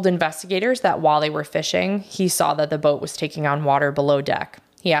 Nathan told investigators that while they were fishing, he saw that the boat was taking on water below deck.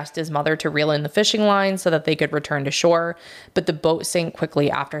 He asked his mother to reel in the fishing line so that they could return to shore, but the boat sank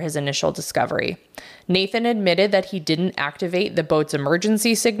quickly after his initial discovery. Nathan admitted that he didn't activate the boat's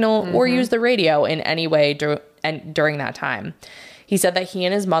emergency signal or use the radio in any way during that time. He said that he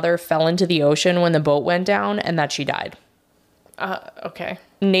and his mother fell into the ocean when the boat went down and that she died. Okay.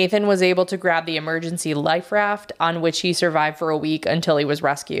 Nathan was able to grab the emergency life raft, on which he survived for a week until he was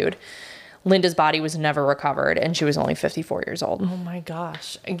rescued. Linda's body was never recovered, and she was only 54 years old. Oh my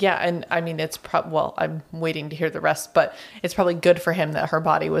gosh. Yeah, and I mean, it's well, I'm waiting to hear the rest, but it's probably good for him that her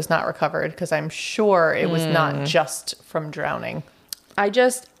body was not recovered, because I'm sure it was not just from drowning. I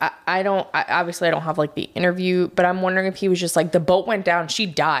obviously I don't have like the interview, but I'm wondering if he was just like, the boat went down, she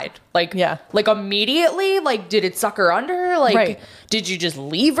died. Like, yeah. Like immediately, like, did it suck her under? Like, did you just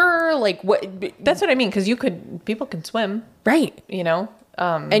leave her? Like, what? That's what I mean. Cause people can swim. Right. You know?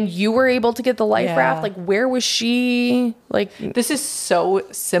 And you were able to get the life raft. Like, where was she? Like, this is so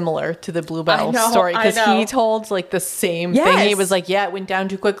similar to the Bluebell story, because he told like the same thing. He was like, "Yeah, it went down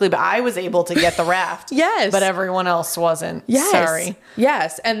too quickly, but I was able to get the raft. But everyone else wasn't. Sorry."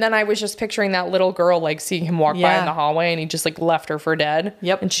 Yes. And then I was just picturing that little girl, like seeing him walk by in the hallway, and he just like left her for dead.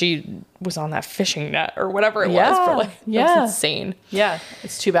 And she was on that fishing net or whatever it was. For, like, that was insane. Yeah,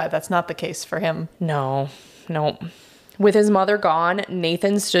 it's too bad that's not the case for him. No. With his mother gone,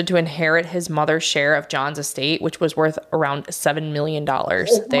 Nathan stood to inherit his mother's share of John's estate, which was worth around $7 million,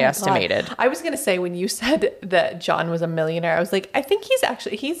 they estimated. I was going to say, when you said that John was a millionaire, I was like, I think he's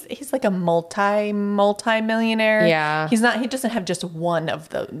like a multi-millionaire. Yeah. He doesn't have just one of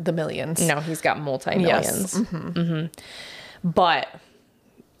the millions. No, he's got multi-millions. Yes. But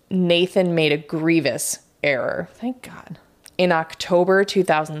Nathan made a grievous error. Thank God. In October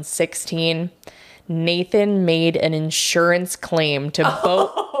 2016, Nathan made an insurance claim to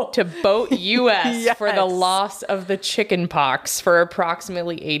Boat US for the loss of the chicken pox for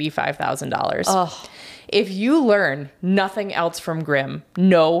approximately $85,000. If you learn nothing else from Grimm,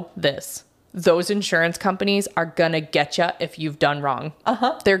 know this. Those insurance companies are gonna get you if you've done wrong.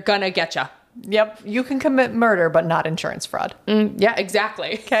 They're gonna get you. Yep. You can commit murder, but not insurance fraud. Yeah,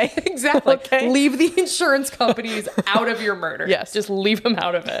 exactly. Okay. Exactly. Okay. Leave the insurance companies out of your murder. Yes. Just leave them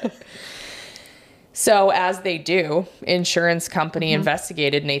out of it. So as they do, insurance company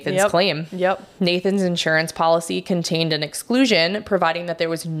investigated Nathan's claim. Nathan's insurance policy contained an exclusion providing that there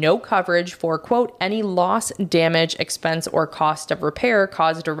was no coverage for, quote, any loss, damage, expense, or cost of repair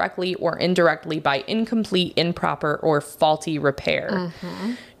caused directly or indirectly by incomplete, improper, or faulty repair.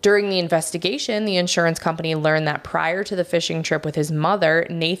 During the investigation, the insurance company learned that prior to the fishing trip with his mother,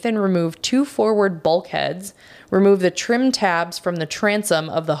 Nathan removed 2 forward bulkheads, removed the trim tabs from the transom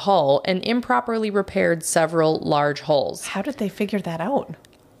of the hull, and improperly repaired several large holes. How did they figure that out?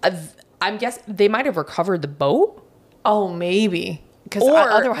 I'm guessing they might have recovered the boat. Oh, maybe. Because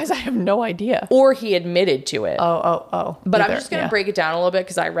otherwise I have no idea. Or he admitted to it. Oh. But I'm just going to break it down a little bit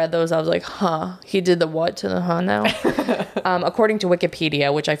because I read those. I was like, he did the what to the now? According to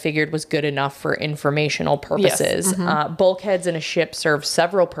Wikipedia, which I figured was good enough for informational purposes, bulkheads in a ship serve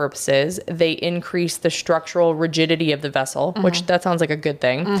several purposes. They increase the structural rigidity of the vessel, which that sounds like a good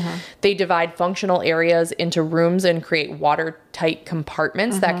thing. They divide functional areas into rooms and create watertight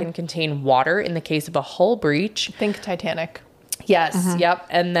compartments that can contain water in the case of a hull breach. Think Titanic. Yes, yep.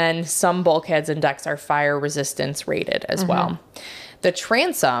 And then some bulkheads and decks are fire resistance rated as well. The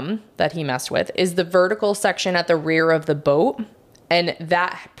transom that he messed with is the vertical section at the rear of the boat. And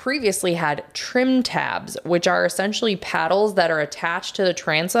that previously had trim tabs, which are essentially paddles that are attached to the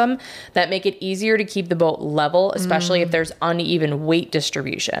transom that make it easier to keep the boat level, especially if there's uneven weight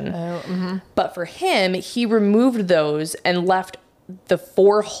distribution. But for him, he removed those and left the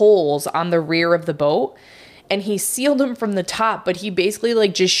 4 holes on the rear of the boat, and he sealed them from the top, but he basically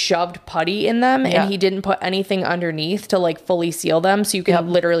like just shoved putty in them and he didn't put anything underneath to like fully seal them. So you can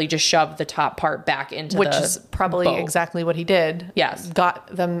literally just shove the top part back into Which is probably boat. Exactly what he did. Yes.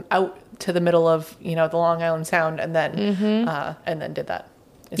 Got them out to the middle of, the Long Island Sound and then did that.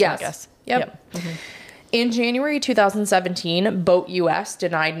 Is my guess. Yep. In January 2017, Boat US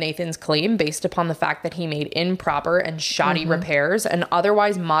denied Nathan's claim based upon the fact that he made improper and shoddy repairs and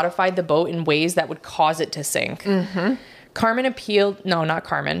otherwise modified the boat in ways that would cause it to sink. Carman appealed, no, not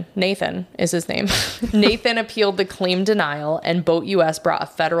Carman, Nathan is his name. Nathan appealed the claim denial, and Boat US brought a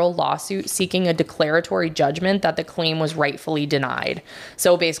federal lawsuit seeking a declaratory judgment that the claim was rightfully denied.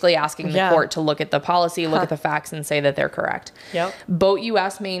 So basically asking the court to look at the policy, look at the facts, and say that they're correct. Boat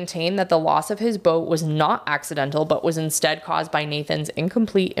US maintained that the loss of his boat was not accidental, but was instead caused by Nathan's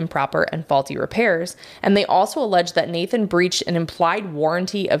incomplete, improper, and faulty repairs. And they also alleged that Nathan breached an implied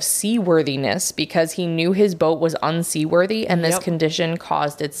warranty of seaworthiness because he knew his boat was unseaworthy, and this condition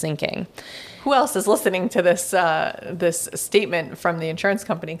caused its sinking. Who else is listening to this this statement from the insurance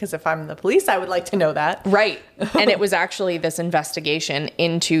company? Because if I'm the police, I would like to know that. Right. And it was actually this investigation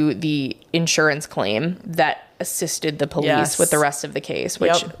into the insurance claim that assisted the police with the rest of the case,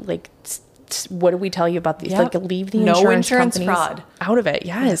 which what do we tell you about these? Like, leave the insurance companies fraud out of it.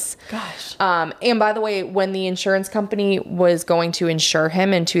 Yes. Gosh. And by the way, when the insurance company was going to insure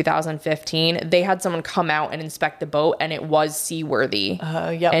him in 2015, they had someone come out and inspect the boat, and it was seaworthy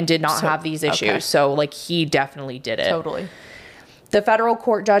and did not have these issues. Okay. So, like, he definitely did it. Totally. The federal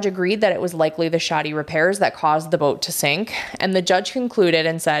court judge agreed that it was likely the shoddy repairs that caused the boat to sink, and the judge concluded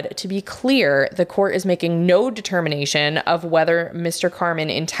and said, to be clear, the court is making no determination of whether Mr. Carman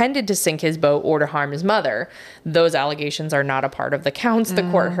intended to sink his boat or to harm his mother. Those allegations are not a part of the counts the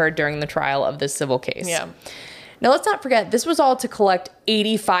court heard during the trial of this civil case. Now, let's not forget, this was all to collect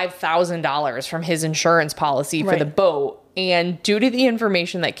 $85,000 from his insurance policy for the boat. And due to the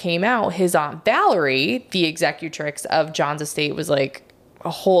information that came out, his Aunt Valerie, the executrix of John's estate, was like,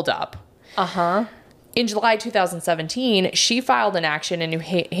 hold up. In July 2017, she filed an action in New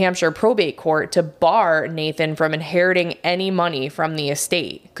Hampshire probate court to bar Nathan from inheriting any money from the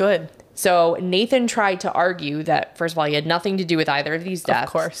estate. Good. So Nathan tried to argue that, first of all, he had nothing to do with either of these deaths.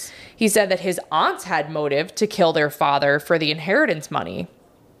 Of course. He said that his aunts had motive to kill their father for the inheritance money.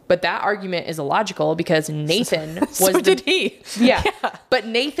 But that argument is illogical because Nathan was did he. Yeah. But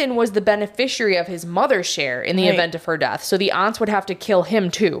Nathan was the beneficiary of his mother's share in the event of her death. So the aunts would have to kill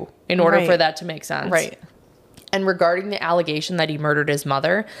him too in order for that to make sense. Right. And regarding the allegation that he murdered his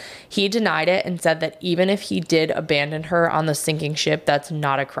mother, he denied it and said that even if he did abandon her on the sinking ship, that's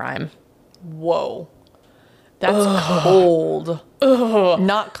not a crime. Whoa. That's cold.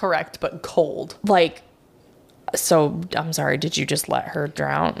 Not correct, but cold. Like, so I'm sorry, did you just let her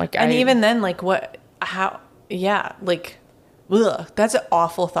drown? Like, and even then, like, what, how, like, ugh, that's an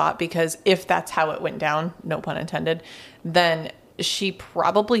awful thought, because if that's how it went down, no pun intended, then she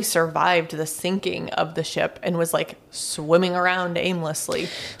probably survived the sinking of the ship and was like swimming around aimlessly.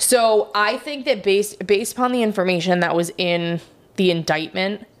 So I think that based upon the information that was in the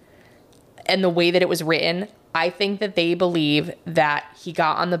indictment and the way that it was written, I think that they believe that he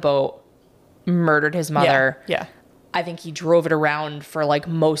got on the boat, murdered his mother. Yeah. I think he drove it around for like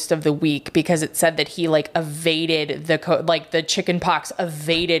most of the week because it said that he like evaded the chicken pox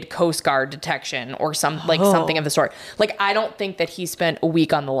evaded Coast Guard detection or something of the sort. Like, I don't think that he spent a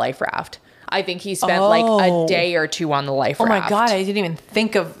week on the life raft. I think he spent like a day or two on the life raft. Oh my God. I didn't even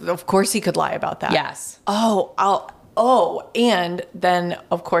think of course he could lie about that. Yes. And then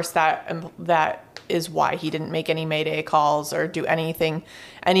of course that is why he didn't make any Mayday calls or do any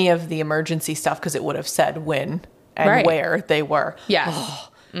of the emergency stuff, because it would have said when and where they were. Yes.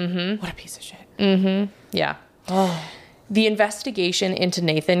 What a piece of shit. Yeah. The investigation into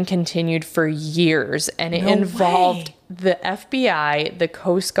Nathan continued for years, and it involved the FBI, the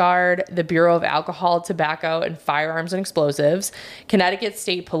Coast Guard, the Bureau of Alcohol, Tobacco, and Firearms and Explosives, Connecticut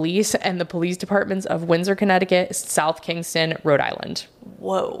State Police, and the police departments of Windsor, Connecticut, South Kingston, Rhode Island.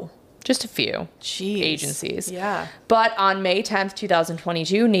 Whoa. Just a few agencies. Yeah. But on May 10th,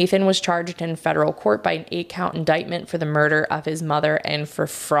 2022, Nathan was charged in federal court by an 8-count indictment for the murder of his mother and for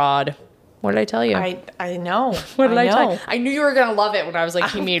fraud. What did I tell you? I know. What did I tell you? I knew you were going to love it when I was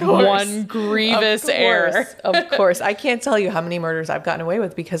like, he made one grievous error. Of course. I can't tell you how many murders I've gotten away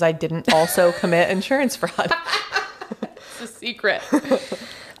with because I didn't also commit insurance fraud. secret.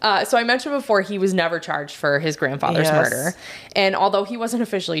 So I mentioned before he was never charged for his grandfather's murder. And although he wasn't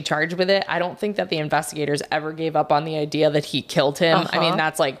officially charged with it, I don't think that the investigators ever gave up on the idea that he killed him. I mean,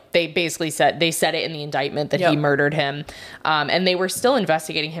 that's like, they basically said it in the indictment that he murdered him. And they were still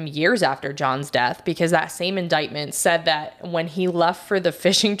investigating him years after John's death, because that same indictment said that when he left for the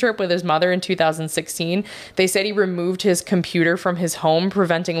fishing trip with his mother in 2016, they said he removed his computer from his home,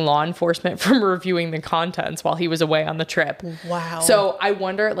 preventing law enforcement from reviewing the contents while he was away on the trip. Wow. So I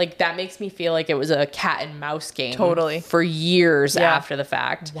wonder, like, that makes me feel like it was a cat and mouse game. Totally. For years after the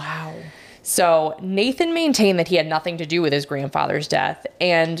fact. Wow. So Nathan maintained that he had nothing to do with his grandfather's death.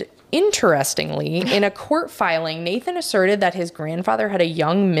 And interestingly, in a court filing, Nathan asserted that his grandfather had a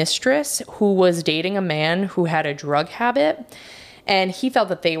young mistress who was dating a man who had a drug habit. And he felt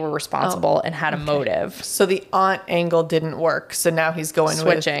that they were responsible and had a motive. So the aunt angle didn't work. So now he's going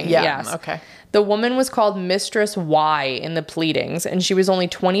switching. Yes. Okay. The woman was called Mistress Y in the pleadings, and she was only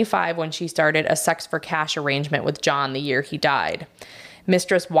 25 when she started a sex for cash arrangement with John the year he died.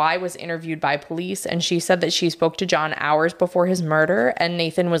 Mistress Y was interviewed by police, and she said that she spoke to John hours before his murder, and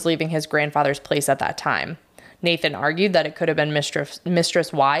Nathan was leaving his grandfather's place at that time. Nathan argued that it could have been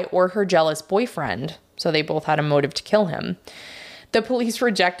Mistress Y or her jealous boyfriend, so they both had a motive to kill him. The police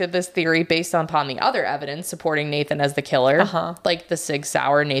rejected this theory based upon the other evidence supporting Nathan as the killer, like the Sig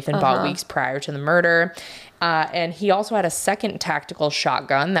Sauer Nathan bought weeks prior to the murder. And he also had a second tactical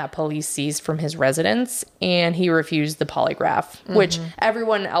shotgun that police seized from his residence, and he refused the polygraph, which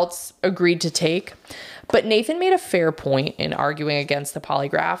everyone else agreed to take. But Nathan made a fair point in arguing against the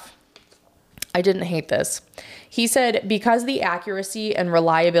polygraph. I didn't hate this. He said, because the accuracy and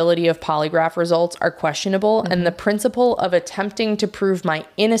reliability of polygraph results are questionable and the principle of attempting to prove my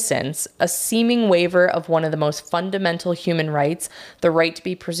innocence, a seeming waiver of one of the most fundamental human rights, the right to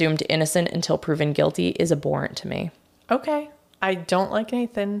be presumed innocent until proven guilty, is abhorrent to me. Okay. I don't like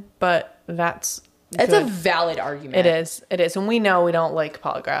Nathan, but that's It's a valid argument. It is. It is. And we know we don't like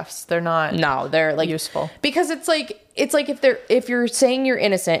polygraphs. They're not. No, they're like useful. Because it's like if you're saying you're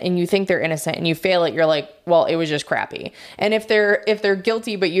innocent and you think they're innocent and you fail it, you're like, well, it was just crappy. And if they're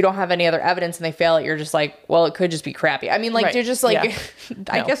guilty but you don't have any other evidence and they fail it, you're just like, well, it could just be crappy. I mean, like they're just like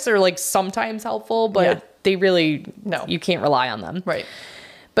I guess they're like sometimes helpful, but they really you can't rely on them. Right.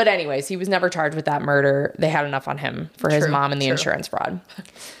 But anyways, he was never charged with that murder. They had enough on him for his mom and the insurance fraud.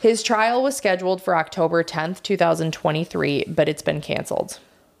 His trial was scheduled for October 10th, 2023, but it's been canceled.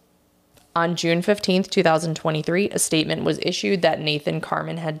 On June 15th, 2023, a statement was issued that Nathan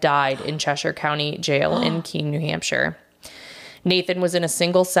Carman had died in Cheshire County Jail in Keene, New Hampshire. Nathan was in a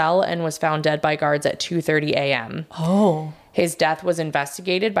single cell and was found dead by guards at 2:30 a.m. Oh. His death was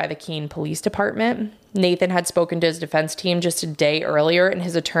investigated by the Keene Police Department. Nathan had spoken to his defense team just a day earlier, and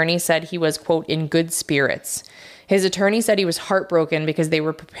his attorney said he was, quote, in good spirits. His attorney said he was heartbroken because they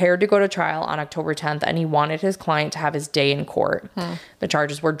were prepared to go to trial on October 10th, and he wanted his client to have his day in court. The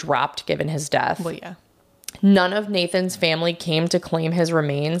charges were dropped given his death. Well, yeah. None of Nathan's family came to claim his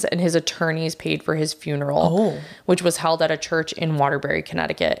remains, and his attorneys paid for his funeral, which was held at a church in Waterbury,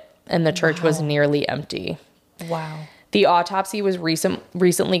 Connecticut, and the church was nearly empty. Wow. The autopsy was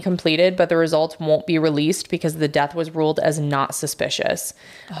recently completed, but the results won't be released because the death was ruled as not suspicious.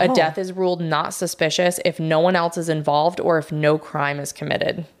 A death is ruled not suspicious if no one else is involved or if no crime is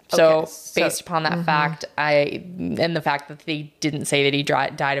committed. So based upon that fact, and the fact that they didn't say that he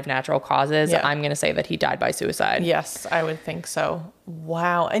died of natural causes, I'm going to say that he died by suicide. Yes, I would think so.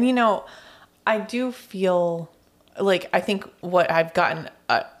 Wow. And I do feel like I think what I've gotten,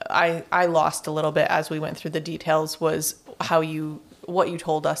 I lost a little bit as we went through the details was what you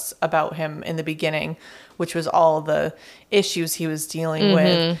told us about him in the beginning, which was all the issues he was dealing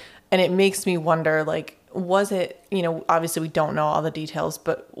with. And it makes me wonder, like, was it, obviously we don't know all the details,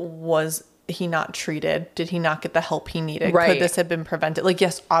 but was he not treated? Did he not get the help he needed? Right. Could this have been prevented? Like,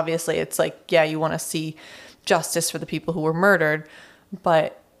 yes, obviously it's like, yeah, you want to see justice for the people who were murdered,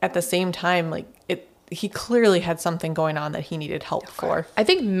 but at the same time, like he clearly had something going on that he needed help for. I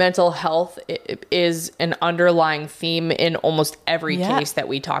think mental health is an underlying theme in almost every case that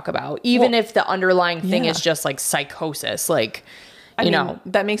we talk about, even if the underlying thing is just like psychosis, like, I mean,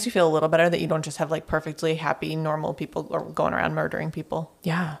 that makes you feel a little better that you don't just have like perfectly happy, normal people going around murdering people.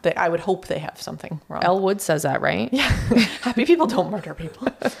 Yeah. I would hope they have something wrong. Elle Wood says that, right? Yeah. Happy people don't murder people.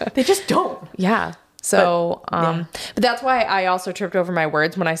 They just don't. Yeah. So, but that's why I also tripped over my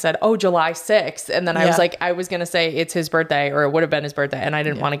words when I said, July 6th. And then I was like, I was going to say it's his birthday, or it would have been his birthday. And I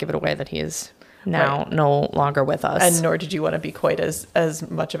didn't want to give it away that he is now no longer with us. And nor did you want to be quite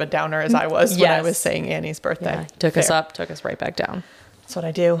as much of a downer as I was when I was saying Annie's birthday. Yeah. Took us up, took us right back down. That's what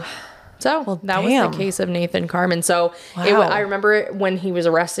I do. So that was the case of Nathan Carman. So Wow. I remember when he was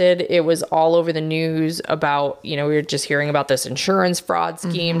arrested, it was all over the news about, we were just hearing about this insurance fraud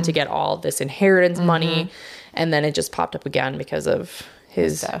scheme to get all this inheritance money. And then it just popped up again because of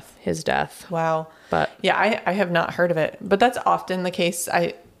his death. Wow. But yeah, I have not heard of it, but that's often the case.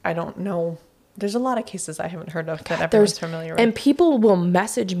 I don't know. There's a lot of cases I haven't heard of that everyone's familiar with. And people will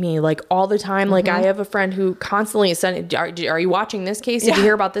message me like all the time. Like I have a friend who constantly sends, are you watching this case? Did you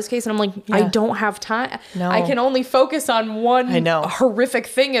hear about this case? And I'm like, I don't have time. No. I can only focus on one horrific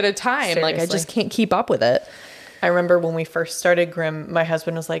thing at a time. Seriously. Like I just can't keep up with it. I remember when we first started Grimm, my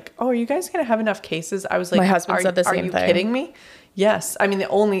husband was like, "Oh, are you guys going to have enough cases?" I was like, my husband said the same thing. Are you kidding me? Yes. I mean, the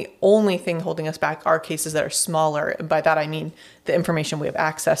only thing holding us back are cases that are smaller. And by that, I mean the information we have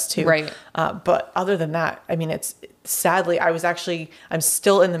access to. Right. But other than that, I mean, it's sadly, I'm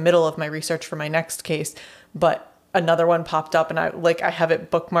still in the middle of my research for my next case, but another one popped up and I have it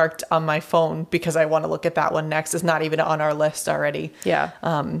bookmarked on my phone because I want to look at that one next. It's not even on our list already. Yeah.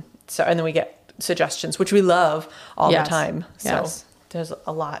 And then we get suggestions, which we love all the time. So there's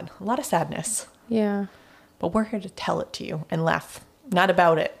a lot of sadness. Yeah. But we're here to tell it to you and laugh. Not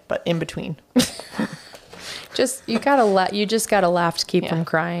about it, but in between. You just gotta laugh to keep from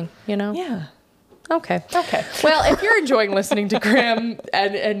crying, Yeah. Okay. Okay. Well, if you're enjoying listening to Grimm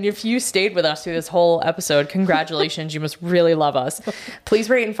and if you stayed with us through this whole episode, congratulations. You must really love us. Please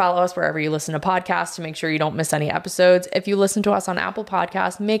rate and follow us wherever you listen to podcasts to make sure you don't miss any episodes. If you listen to us on Apple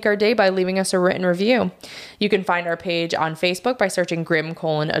Podcasts, make our day by leaving us a written review. You can find our page on Facebook by searching Grimm: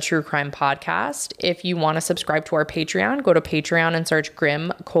 a true crime podcast. If you want to subscribe to our Patreon, go to Patreon and search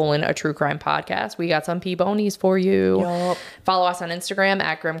Grimm: a true crime podcast. We got some P-bonies for you. Yup. Follow us on Instagram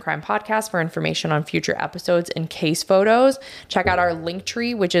at Grimm Crime Podcast for information on future episodes and case photos. Check out our link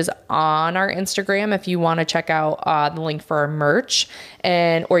tree, which is on our Instagram if you want to check out the link for our merch,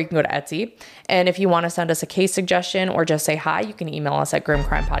 or you can go to Etsy. And if you want to send us a case suggestion or just say hi, you can email us at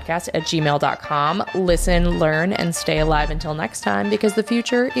grimmcrimepodcast@gmail.com. Listen, learn, and stay alive until next time, because the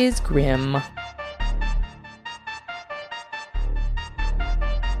future is grim.